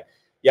partners were like,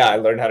 yeah, I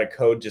learned how to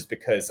code just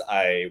because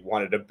I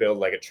wanted to build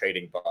like a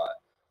trading bot.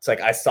 It's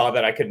like, I saw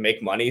that I could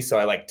make money, so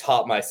I like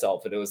taught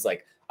myself, and it was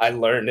like, I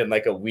learned in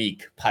like a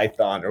week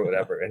Python or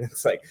whatever. And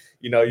it's like,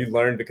 you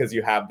learn because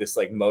you have this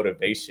like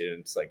motivation.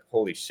 It's like,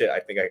 holy shit,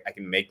 I think I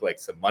can make like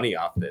some money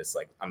off this.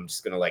 Like, I'm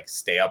just going to like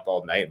stay up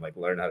all night and like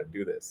learn how to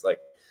do this. Like,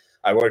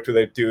 I worked with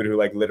a dude who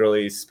like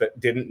literally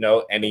didn't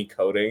know any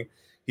coding.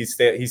 He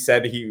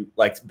said he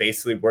like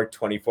basically worked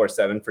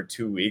 24/7 for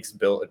 2 weeks,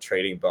 built a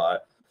trading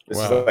bot. This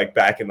is like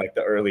back in like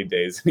the early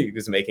days. He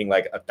was making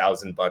like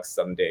 $1,000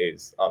 some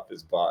days off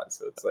his bot.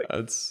 So it's like,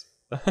 that's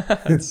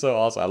so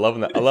awesome. I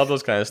love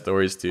those kind of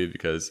stories too,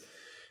 because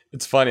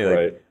it's funny. Like,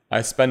 right.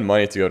 I spend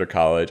money to go to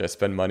college. I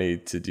spend money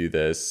to do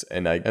this,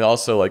 and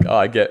also like,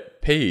 I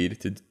get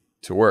paid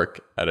to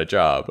work at a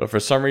job. But for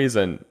some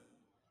reason,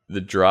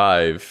 the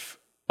drive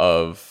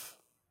of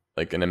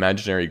like an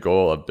imaginary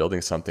goal of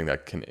building something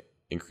that can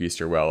increase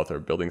your wealth, or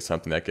building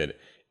something that could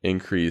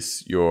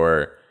increase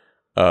your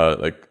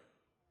like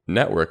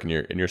network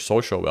and your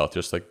social wealth,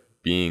 just like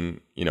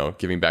being,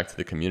 giving back to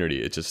the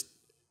community. It's just,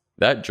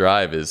 that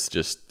drive is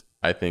just,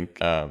 I think,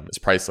 it's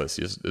priceless.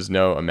 There's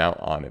no amount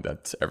on it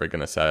that's ever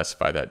going to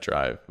satisfy that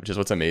drive, which is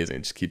what's amazing.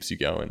 It just keeps you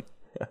going.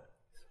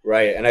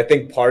 Right. And I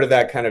think part of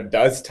that kind of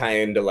does tie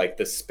into like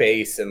the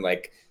space and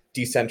like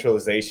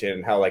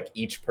decentralization, how like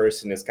each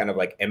person is kind of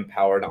like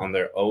empowered on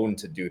their own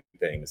to do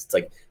things. It's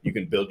like, you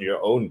can build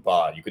your own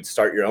bot, you could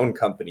start your own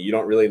company, you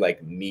don't really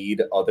like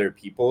need other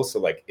people, so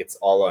like it's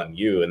all on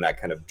you, and that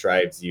kind of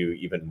drives you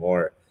even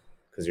more,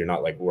 because you're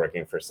not like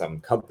working for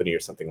some company or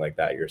something like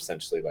that. You're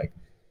essentially like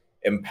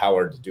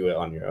empowered to do it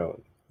on your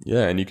own.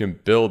 Yeah, and you can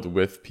build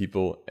with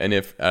people, and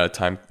if a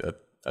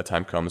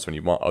time comes when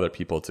you want other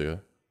people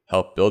to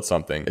help build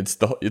something, it's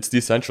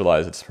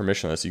decentralized, it's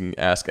permissionless. You can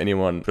ask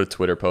anyone, put a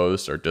Twitter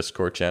post or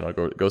Discord channel,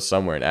 go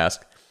somewhere and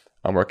ask,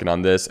 I'm working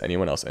on this,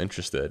 anyone else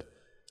interested?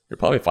 You'll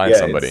probably find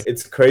somebody.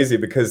 It's crazy,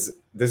 because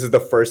this is the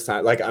first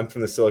time, like, I'm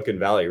from the Silicon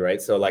Valley, right?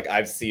 So like,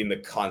 I've seen the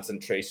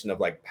concentration of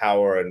like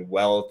power and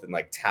wealth and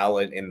like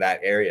talent in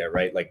that area,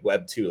 right? Like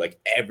Web 2, like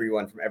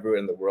everyone from everywhere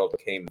in the world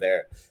came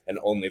there, and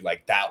only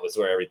like that was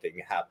where everything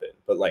happened.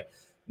 But like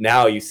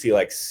now you see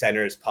like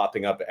centers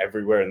popping up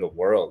everywhere in the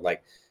world,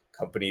 like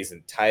companies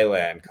in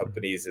Thailand,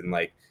 companies in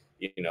like,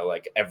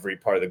 like every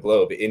part of the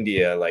globe,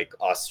 India, like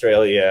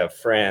Australia,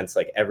 France,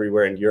 like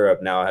everywhere in Europe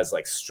now has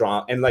like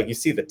strong, and like you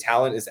see the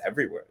talent is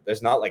everywhere.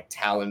 There's not like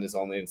talent is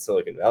only in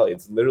Silicon Valley.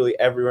 It's literally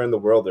everywhere in the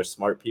world. There's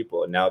smart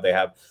people, and now they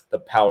have the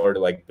power to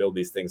like build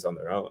these things on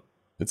their own.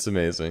 It's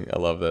amazing. I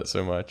love that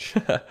so much.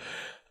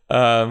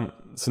 So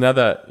now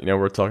that,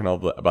 we're talking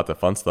all about the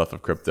fun stuff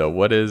of crypto,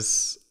 what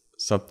is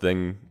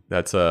something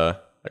that's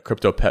a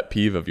crypto pet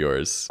peeve of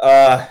yours?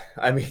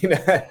 I mean,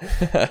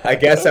 I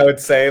guess I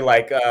would say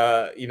like,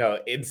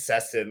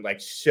 incessant,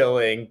 like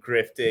shilling,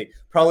 grifting.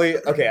 Probably,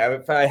 okay,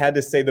 if I had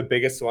to say the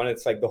biggest one,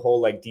 it's like the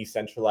whole like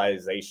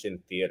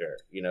decentralization theater,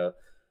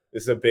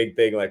 This is a big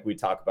thing like we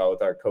talk about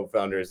with our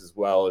co-founders as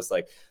well, is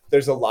like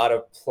there's a lot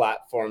of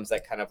platforms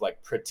that kind of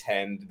like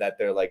pretend that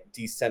they're like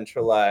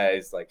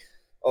decentralized, like,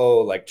 oh,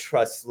 like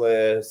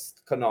trustless,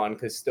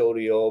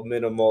 non-custodial,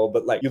 minimal,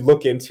 but like you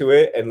look into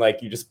it and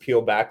like you just peel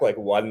back like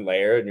one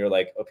layer and you're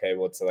like, okay,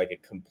 well, it's like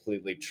a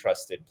completely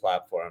trusted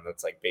platform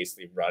that's like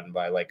basically run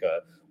by like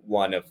a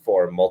 1 of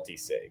 4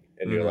 multi-sig,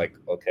 and you're like,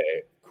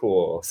 okay,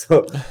 cool.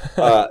 So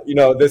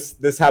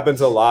this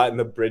happens a lot in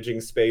the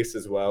bridging space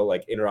as well,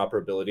 like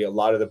interoperability. A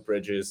lot of the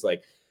bridges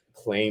like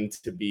claim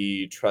to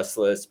be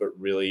trustless, but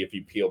really if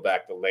you peel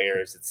back the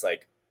layers, it's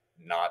like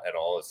not at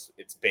all.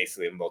 It's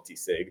basically a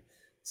multi-sig.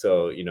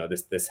 So,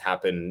 this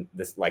happened,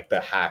 this like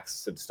the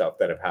hacks and stuff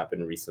that have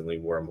happened recently,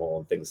 Wormhole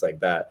and things like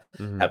that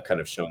have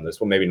kind of shown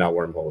this. Well, maybe not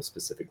Wormhole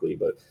specifically,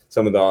 but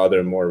some of the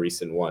other more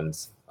recent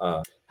ones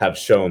have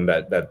shown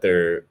that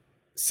they're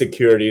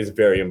security is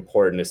very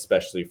important,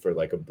 especially for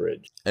like a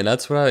bridge. And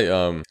that's what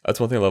that's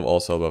one thing I love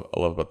also I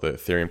love about the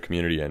Ethereum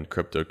community and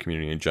crypto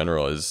community in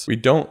general is we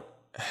don't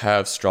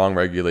have strong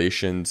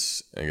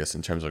regulations, I guess,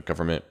 in terms of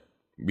government.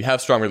 We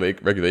have strong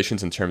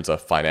regulations in terms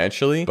of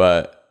financially,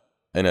 but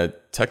in a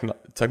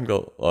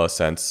technical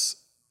sense,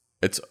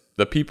 it's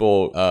the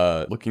people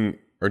looking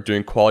or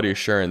doing quality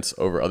assurance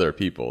over other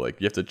people. Like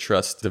you have to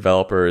trust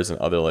developers and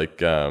other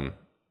like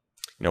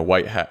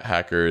white hat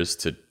hackers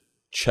to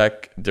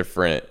check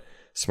different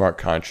smart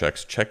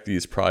contracts, check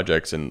these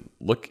projects and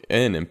look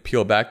in and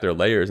peel back their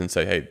layers and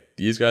say, hey,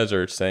 these guys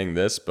are saying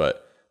this,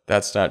 but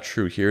that's not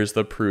true. Here's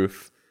the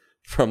proof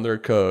from their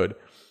code.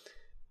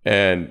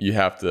 And you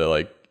have to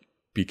like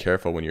be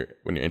careful when you're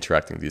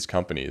interacting with these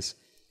companies.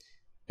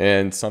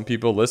 And some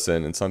people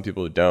listen and some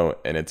people don't.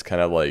 And it's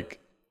kind of like,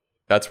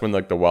 that's when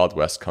like the Wild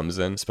West comes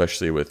in,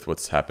 especially with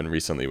what's happened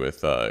recently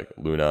with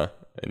Luna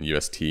and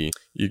UST.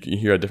 You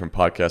hear a different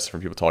podcast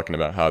from people talking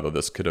about how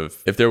this could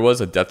have, if there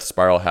was a death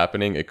spiral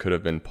happening, it could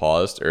have been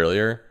paused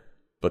earlier,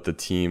 but the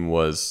team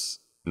was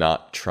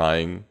not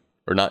trying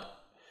or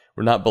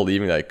not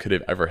believing that it could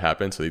have ever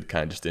happened. So they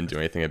kind of just didn't do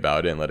anything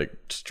about it and let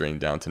it just drain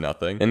down to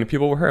nothing. And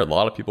people were hurt. A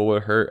lot of people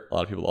were hurt. A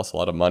lot of people lost a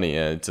lot of money.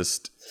 And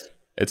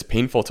it's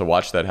painful to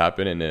watch that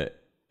happen in an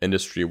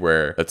industry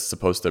where it's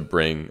supposed to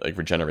bring like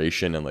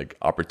regeneration and like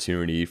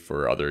opportunity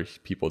for other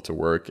people to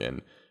work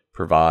and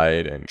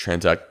provide and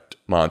transact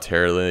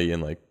monetarily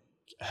and like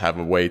have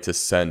a way to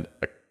send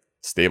a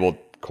stable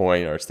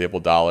coin or a stable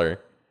dollar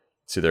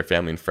to their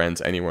family and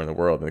friends anywhere in the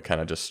world. And it kind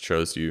of just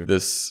shows you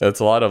this. It's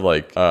a lot of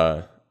like,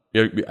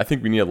 I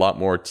think we need a lot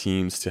more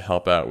teams to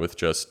help out with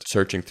just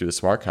searching through the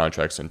smart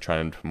contracts and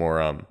trying to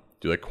more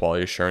do like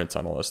quality assurance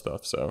on all this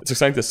stuff. So it's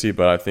exciting to see,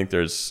 but I think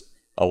there's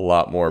a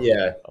lot more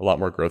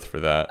growth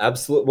for that.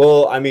 Absolutely.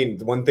 Well, I mean,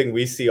 one thing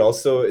we see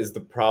also is the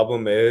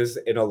problem is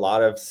in a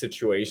lot of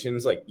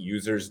situations, like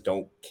users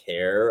don't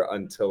care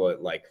until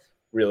it like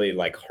really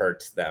like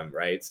hurts them,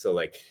 right? So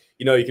like,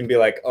 you can be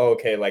like, oh,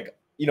 okay, like,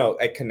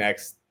 at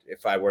Connext,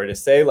 if I were to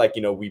say like,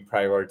 we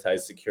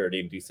prioritize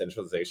security and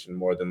decentralization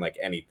more than like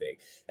anything.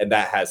 And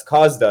that has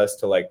caused us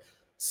to like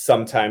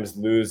sometimes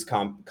lose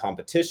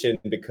competition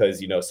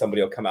because,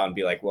 somebody will come out and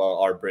be like, well,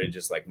 our bridge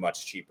is like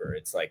much cheaper.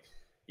 It's like,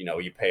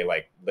 you pay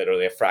like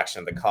literally a fraction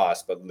of the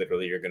cost, but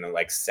literally you're going to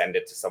like send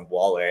it to some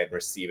wallet and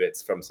receive it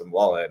from some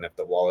wallet. And if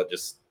the wallet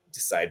just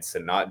decides to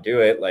not do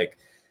it, like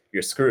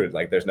you're screwed.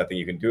 Like there's nothing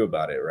you can do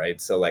about it.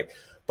 Right. So like,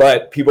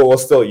 but people will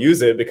still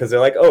use it because they're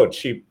like, oh,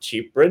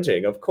 cheap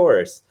bridging, of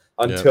course,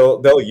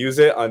 until they'll use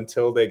it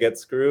until they get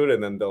screwed.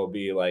 And then they'll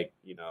be like,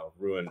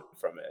 ruined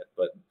from it.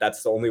 But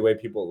that's the only way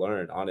people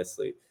learn,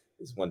 honestly,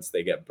 is once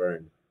they get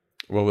burned.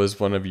 What was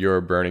one of your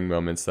burning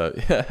moments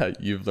that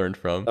you've learned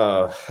from?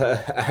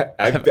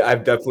 I've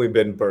definitely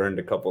been burned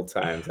a couple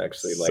times,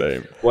 actually. Like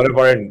Same.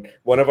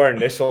 one of our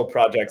initial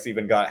projects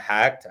even got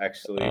hacked,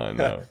 actually. Oh,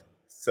 no.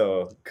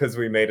 So because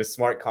we made a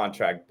smart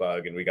contract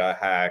bug and we got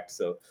hacked,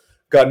 so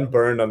gotten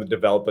burned on the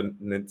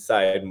development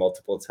side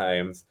multiple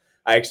times.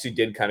 I actually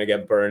did kind of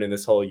get burned in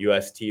this whole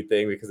UST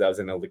thing because I was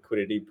in a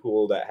liquidity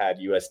pool that had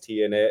UST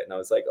in it, and I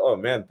was like, oh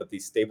man, but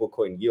these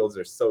stablecoin yields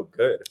are so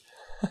good.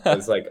 I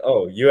was like,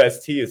 oh,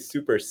 UST is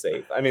super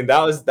safe. I mean, that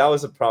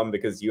was a problem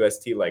because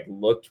UST like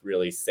looked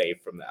really safe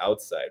from the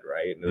outside,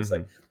 right? And it was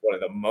like one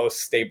of the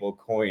most stable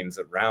coins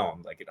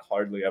around. Like it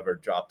hardly ever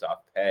dropped off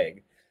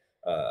peg.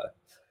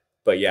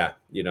 But yeah,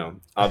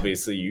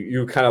 obviously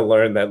you kind of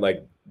learn that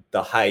like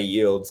the high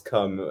yields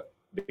come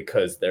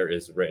because there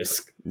is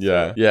risk.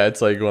 Yeah. Yeah.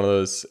 It's like one of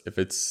those, if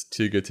it's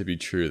too good to be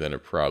true, then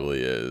it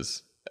probably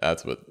is.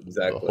 That's what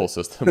the whole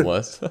system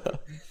was.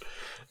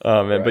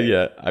 Right. But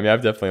yeah, I mean,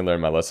 I've definitely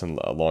learned my lesson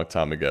a long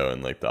time ago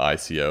in like the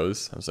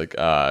ICOs. I was like,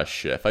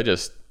 shit, if I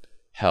just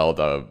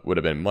held, I would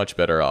have been much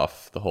better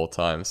off the whole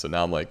time. So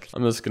now I'm like,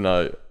 I'm just going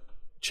to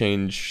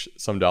change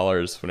some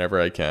dollars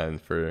whenever I can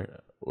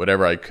for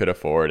whatever I could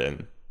afford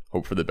and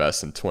hope for the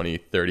best in 20,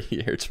 30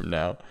 years from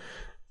now.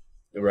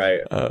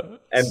 Right.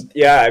 And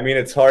yeah, I mean,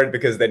 it's hard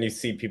because then you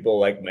see people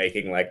like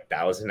making like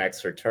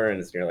 1,000x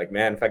returns and you're like,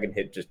 man, if I can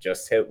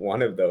just hit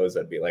one of those,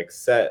 I'd be like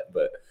set.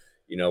 But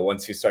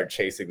once you start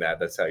chasing that,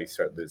 that's how you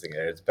start losing it.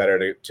 It's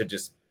better to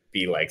just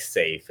be like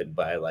safe and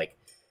buy like,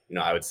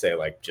 I would say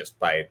like just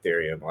buy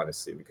Ethereum,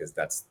 honestly, because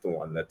that's the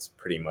one that's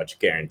pretty much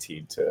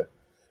guaranteed to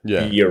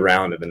be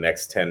around in the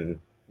next 10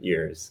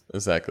 years.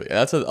 Exactly. And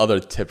that's another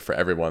tip for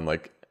everyone.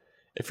 Like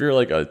if you're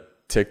like a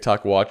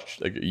TikTok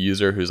like a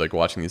user who's like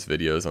watching these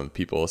videos on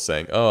people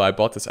saying, oh, I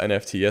bought this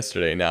NFT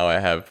yesterday, now I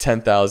have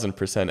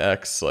 10,000%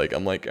 X. Like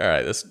I'm like, all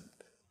right, this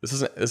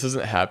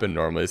doesn't happen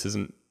normally. This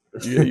isn't.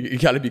 You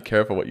got to be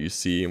careful what you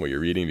see and what you're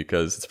reading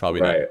because it's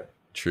probably not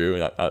true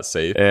and not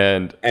safe.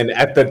 And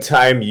at the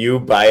time you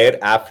buy it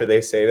after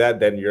they say that,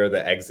 then you're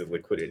the exit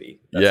liquidity.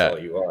 That's all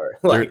you are.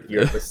 Like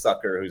you're the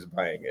sucker who's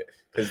buying it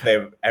because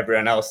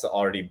everyone else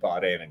already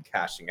bought in and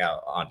cashing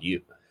out on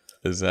you.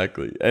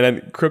 Exactly. And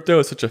then crypto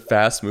is such a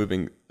fast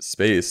moving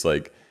space.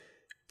 Like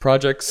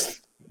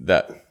projects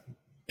that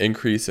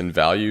increase in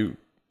value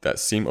that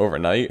seem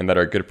overnight and that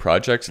are good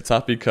projects, it's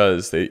not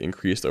because they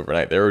increased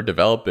overnight. They were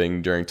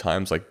developing during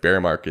times like bear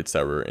markets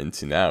that we're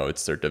into now.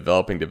 It's they're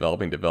developing,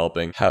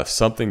 have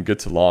something good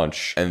to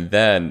launch. And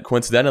then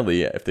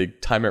coincidentally, if they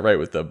time it right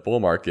with the bull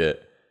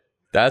market,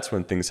 that's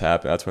when things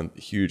happen. That's when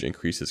huge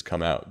increases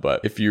come out.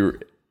 But if you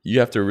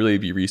have to really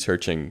be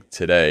researching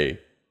today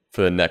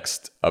for the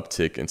next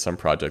uptick in some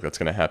project that's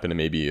going to happen in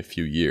maybe a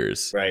few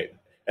years. Right.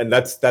 And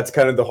that's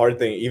kind of the hard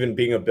thing. Even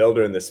being a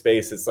builder in the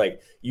space, it's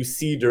like you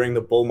see during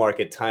the bull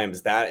market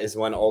times, that is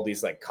when all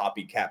these like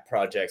copycat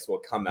projects will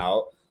come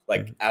out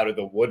like out of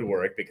the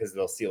woodwork, because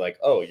they'll see like,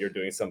 oh, you're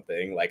doing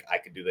something, like I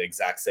could do the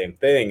exact same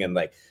thing, and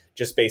like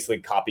just basically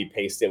copy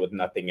paste it with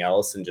nothing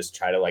else and just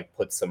try to like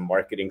put some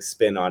marketing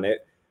spin on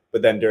it.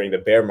 But then during the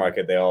bear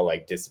market, they all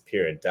like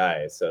disappear and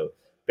die. So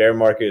bear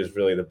market is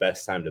really the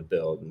best time to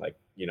build. And like,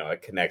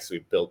 at Connext, we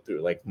built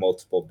through like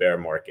multiple bear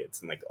markets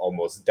and like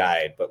almost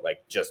died, but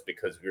like just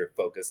because we were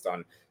focused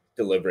on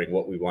delivering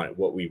what we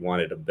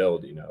wanted to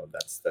build,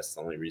 that's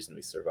the only reason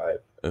we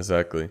survived.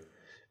 Exactly.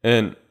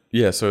 And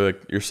yeah, so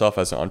like yourself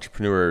as an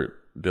entrepreneur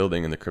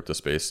building in the crypto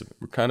space,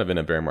 we're kind of in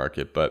a bear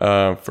market,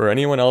 but for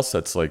anyone else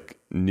that's like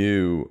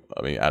new,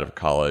 I mean, out of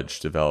college,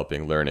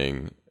 developing,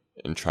 learning,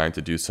 and trying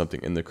to do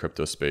something in the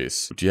crypto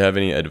space, do you have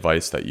any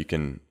advice that you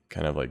can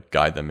kind of like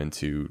guide them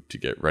into to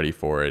get ready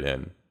for it,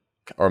 and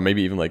or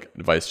maybe even like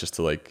advice just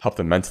to like help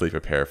them mentally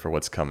prepare for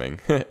what's coming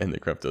in the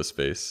crypto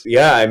space?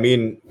 Yeah, I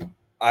mean,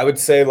 I would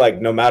say like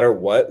no matter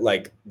what,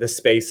 like the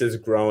space is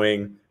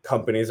growing,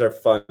 companies are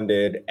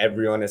funded,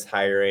 everyone is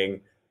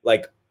hiring.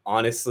 Like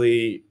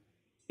honestly,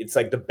 it's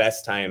like the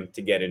best time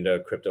to get into a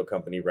crypto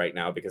company right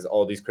now, because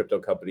all these crypto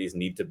companies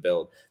need to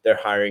build. They're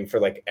hiring for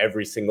like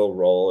every single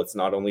role. It's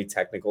not only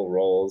technical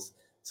roles.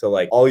 So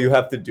like all you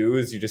have to do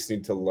is you just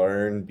need to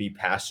learn, be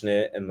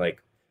passionate, and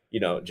like,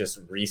 just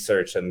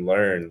research and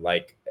learn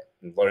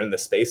the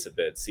space a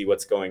bit, see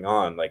what's going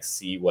on, like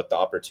see what the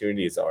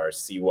opportunities are,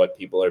 see what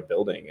people are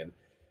building.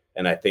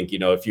 And I think,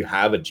 if you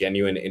have a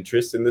genuine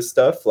interest in this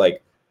stuff,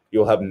 like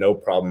you'll have no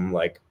problem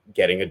like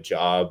getting a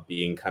job,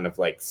 being kind of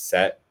like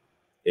set.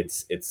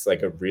 It's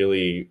like a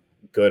really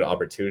good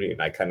opportunity.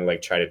 And I kind of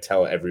like try to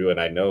tell everyone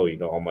I know,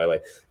 all my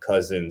like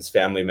cousins,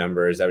 family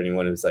members,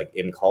 everyone who's like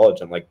in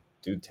college, I'm like,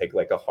 dude, take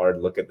like a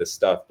hard look at this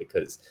stuff,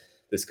 because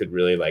this could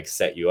really like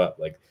set you up.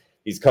 Like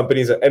these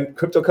companies and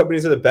crypto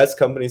companies are the best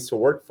companies to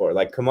work for.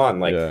 Like, come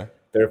on, like Yeah.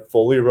 they're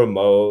fully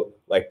remote,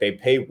 like they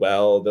pay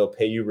well, they'll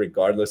pay you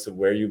regardless of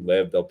where you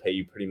live, they'll pay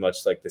you pretty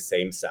much like the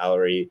same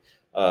salary.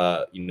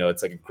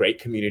 It's like a great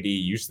community.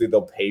 Usually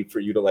they'll pay for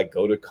you to like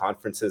go to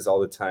conferences all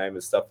the time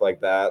and stuff like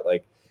that.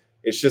 Like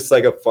it's just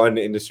like a fun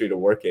industry to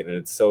work in, and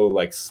it's so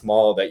like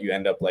small that you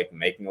end up like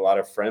making a lot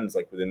of friends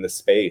like within the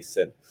space.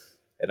 And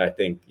I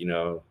think,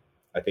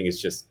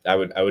 it's just I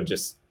would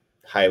just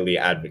highly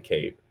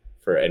advocate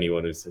for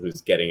anyone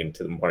who's getting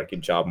into the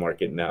job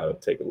market now to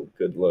take a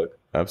good look.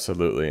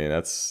 Absolutely. And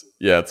it's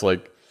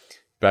like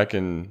back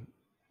in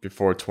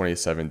before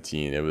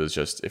 2017, it was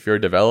just if you're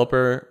a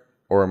developer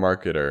or a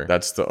marketer,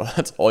 that's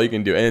all you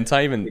can do. And it's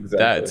not even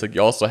that. It's like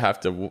you also have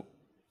to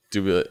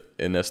do it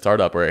in a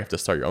startup, or you have to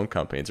start your own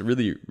company. It's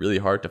really, really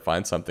hard to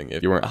find something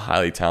if you weren't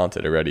highly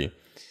talented already.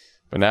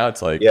 But now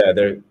it's like, yeah,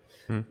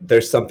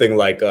 there's something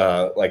like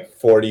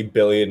 $40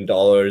 billion of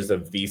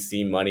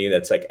VC money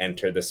that's like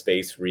entered the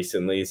space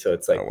recently. So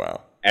it's like, oh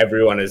wow,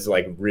 everyone is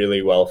like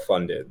really well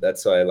funded.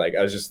 That's why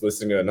I was just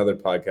listening to another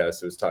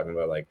podcast that was talking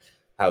about like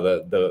how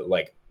the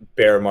like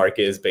bear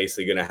market is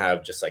basically going to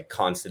have just like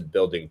constant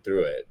building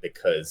through it,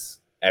 because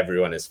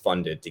everyone is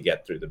funded to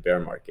get through the bear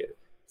market.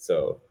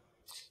 So,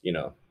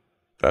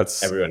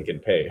 that's everyone can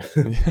pay.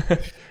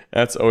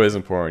 that's always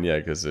important. Yeah.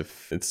 Because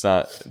if it's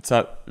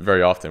not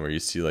very often where you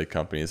see like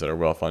companies that are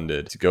well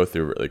funded to go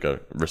through like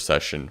a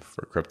recession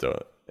for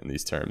crypto in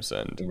these terms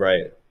and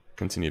right.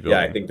 continue building.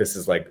 Yeah. I think this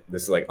is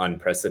like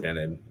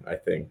unprecedented, I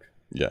think.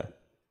 Yeah.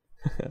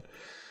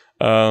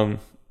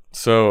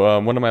 So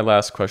one of my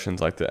last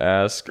questions I like to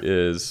ask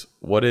is,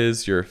 what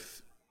is your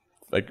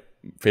like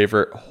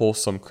favorite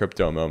wholesome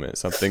crypto moment?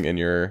 Something in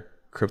your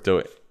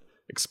crypto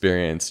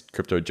experience,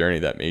 crypto journey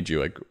that made you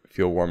like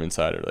feel warm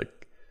inside, or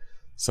like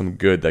some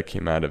good that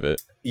came out of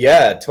it?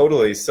 Yeah,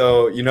 totally.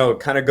 So, it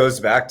kind of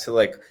goes back to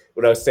like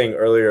what I was saying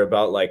earlier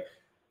about like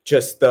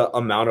just the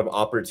amount of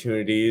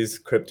opportunities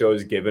crypto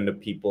is given to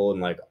people in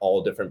like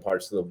all different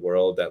parts of the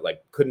world that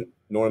like couldn't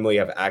normally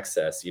have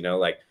access.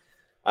 Like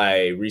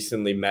I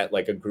recently met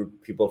like a group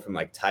of people from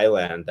like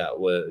Thailand that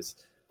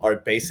are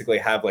basically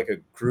have like a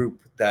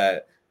group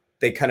that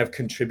they kind of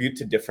contribute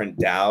to different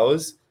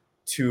DAOs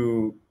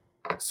to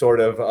sort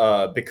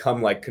of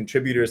become like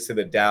contributors to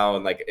the DAO,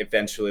 and like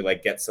eventually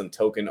like get some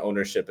token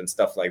ownership and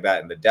stuff like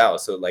that in the DAO.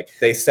 So like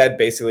they said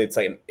basically it's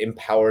like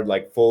empowered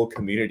like full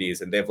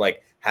communities, and they've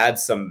like had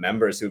some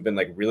members who've been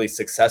like really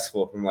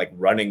successful from like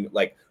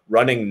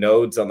running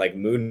nodes on like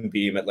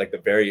Moonbeam at like the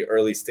very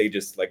early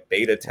stages, like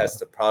beta test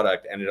the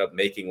product, ended up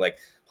making like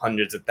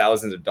hundreds of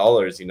thousands of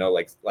dollars,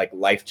 like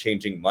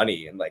life-changing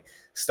money and like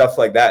stuff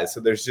like that. So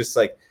there's just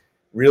like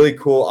really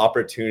cool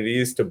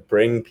opportunities to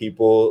bring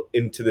people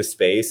into the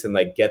space and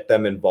like get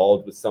them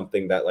involved with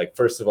something that like,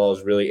 first of all,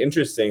 is really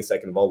interesting.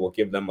 Second of all, will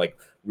give them like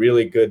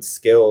really good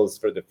skills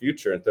for the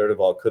future. And third of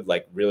all, could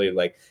like really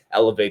like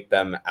elevate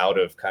them out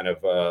of kind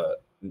of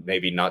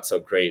maybe not so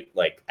great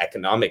like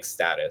economic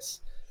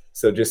status.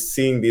 So just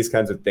seeing these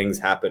kinds of things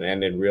happen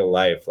and in real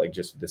life, like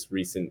just this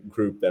recent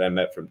group that I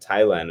met from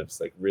Thailand, it's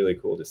like really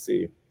cool to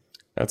see.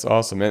 That's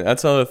awesome, man.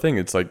 That's another thing.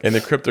 It's like in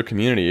the crypto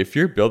community, if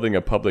you're building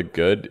a public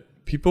good,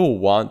 people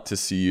want to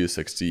see you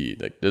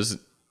succeed. Like there's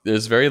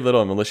very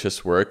little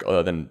malicious work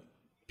other than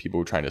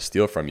people trying to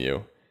steal from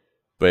you.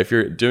 But if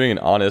you're doing an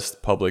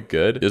honest public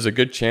good, there's a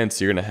good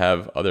chance you're going to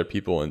have other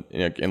people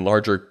in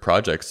larger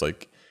projects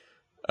like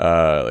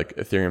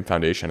Ethereum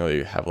Foundation. I know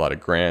they have a lot of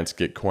grants.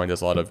 Gitcoin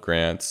does a lot of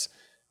grants.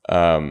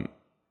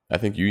 I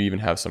think you even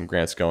have some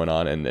grants going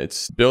on, and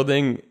it's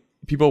building.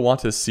 People want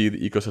to see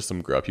the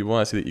ecosystem grow. People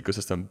want to see the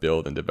ecosystem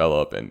build and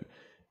develop, and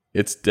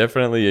it's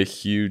definitely a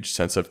huge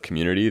sense of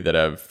community that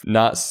I've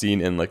not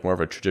seen in like more of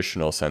a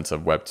traditional sense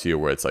of Web 2,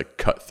 where it's like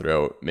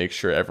cutthroat, make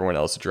sure everyone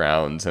else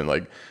drowns and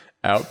like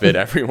outbid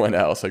everyone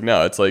else. Like,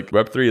 no, it's like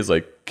Web 3 is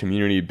like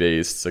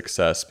community-based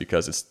success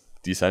because it's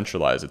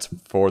decentralized. It's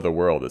for the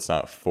world. It's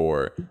not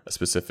for a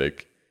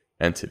specific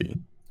entity.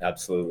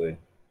 Absolutely.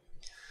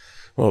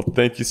 Well,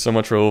 thank you so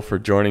much, Rahul, for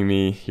joining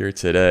me here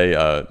today.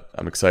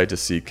 I'm excited to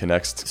see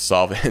Connext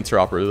solve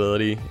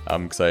interoperability.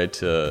 I'm excited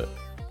to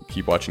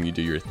keep watching you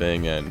do your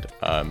thing, and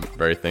I'm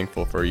very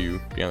thankful for you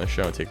being on the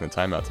show and taking the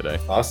time out today.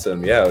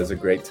 Awesome. Yeah, it was a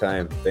great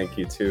time. Thank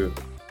you too.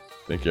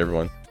 Thank you,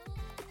 everyone.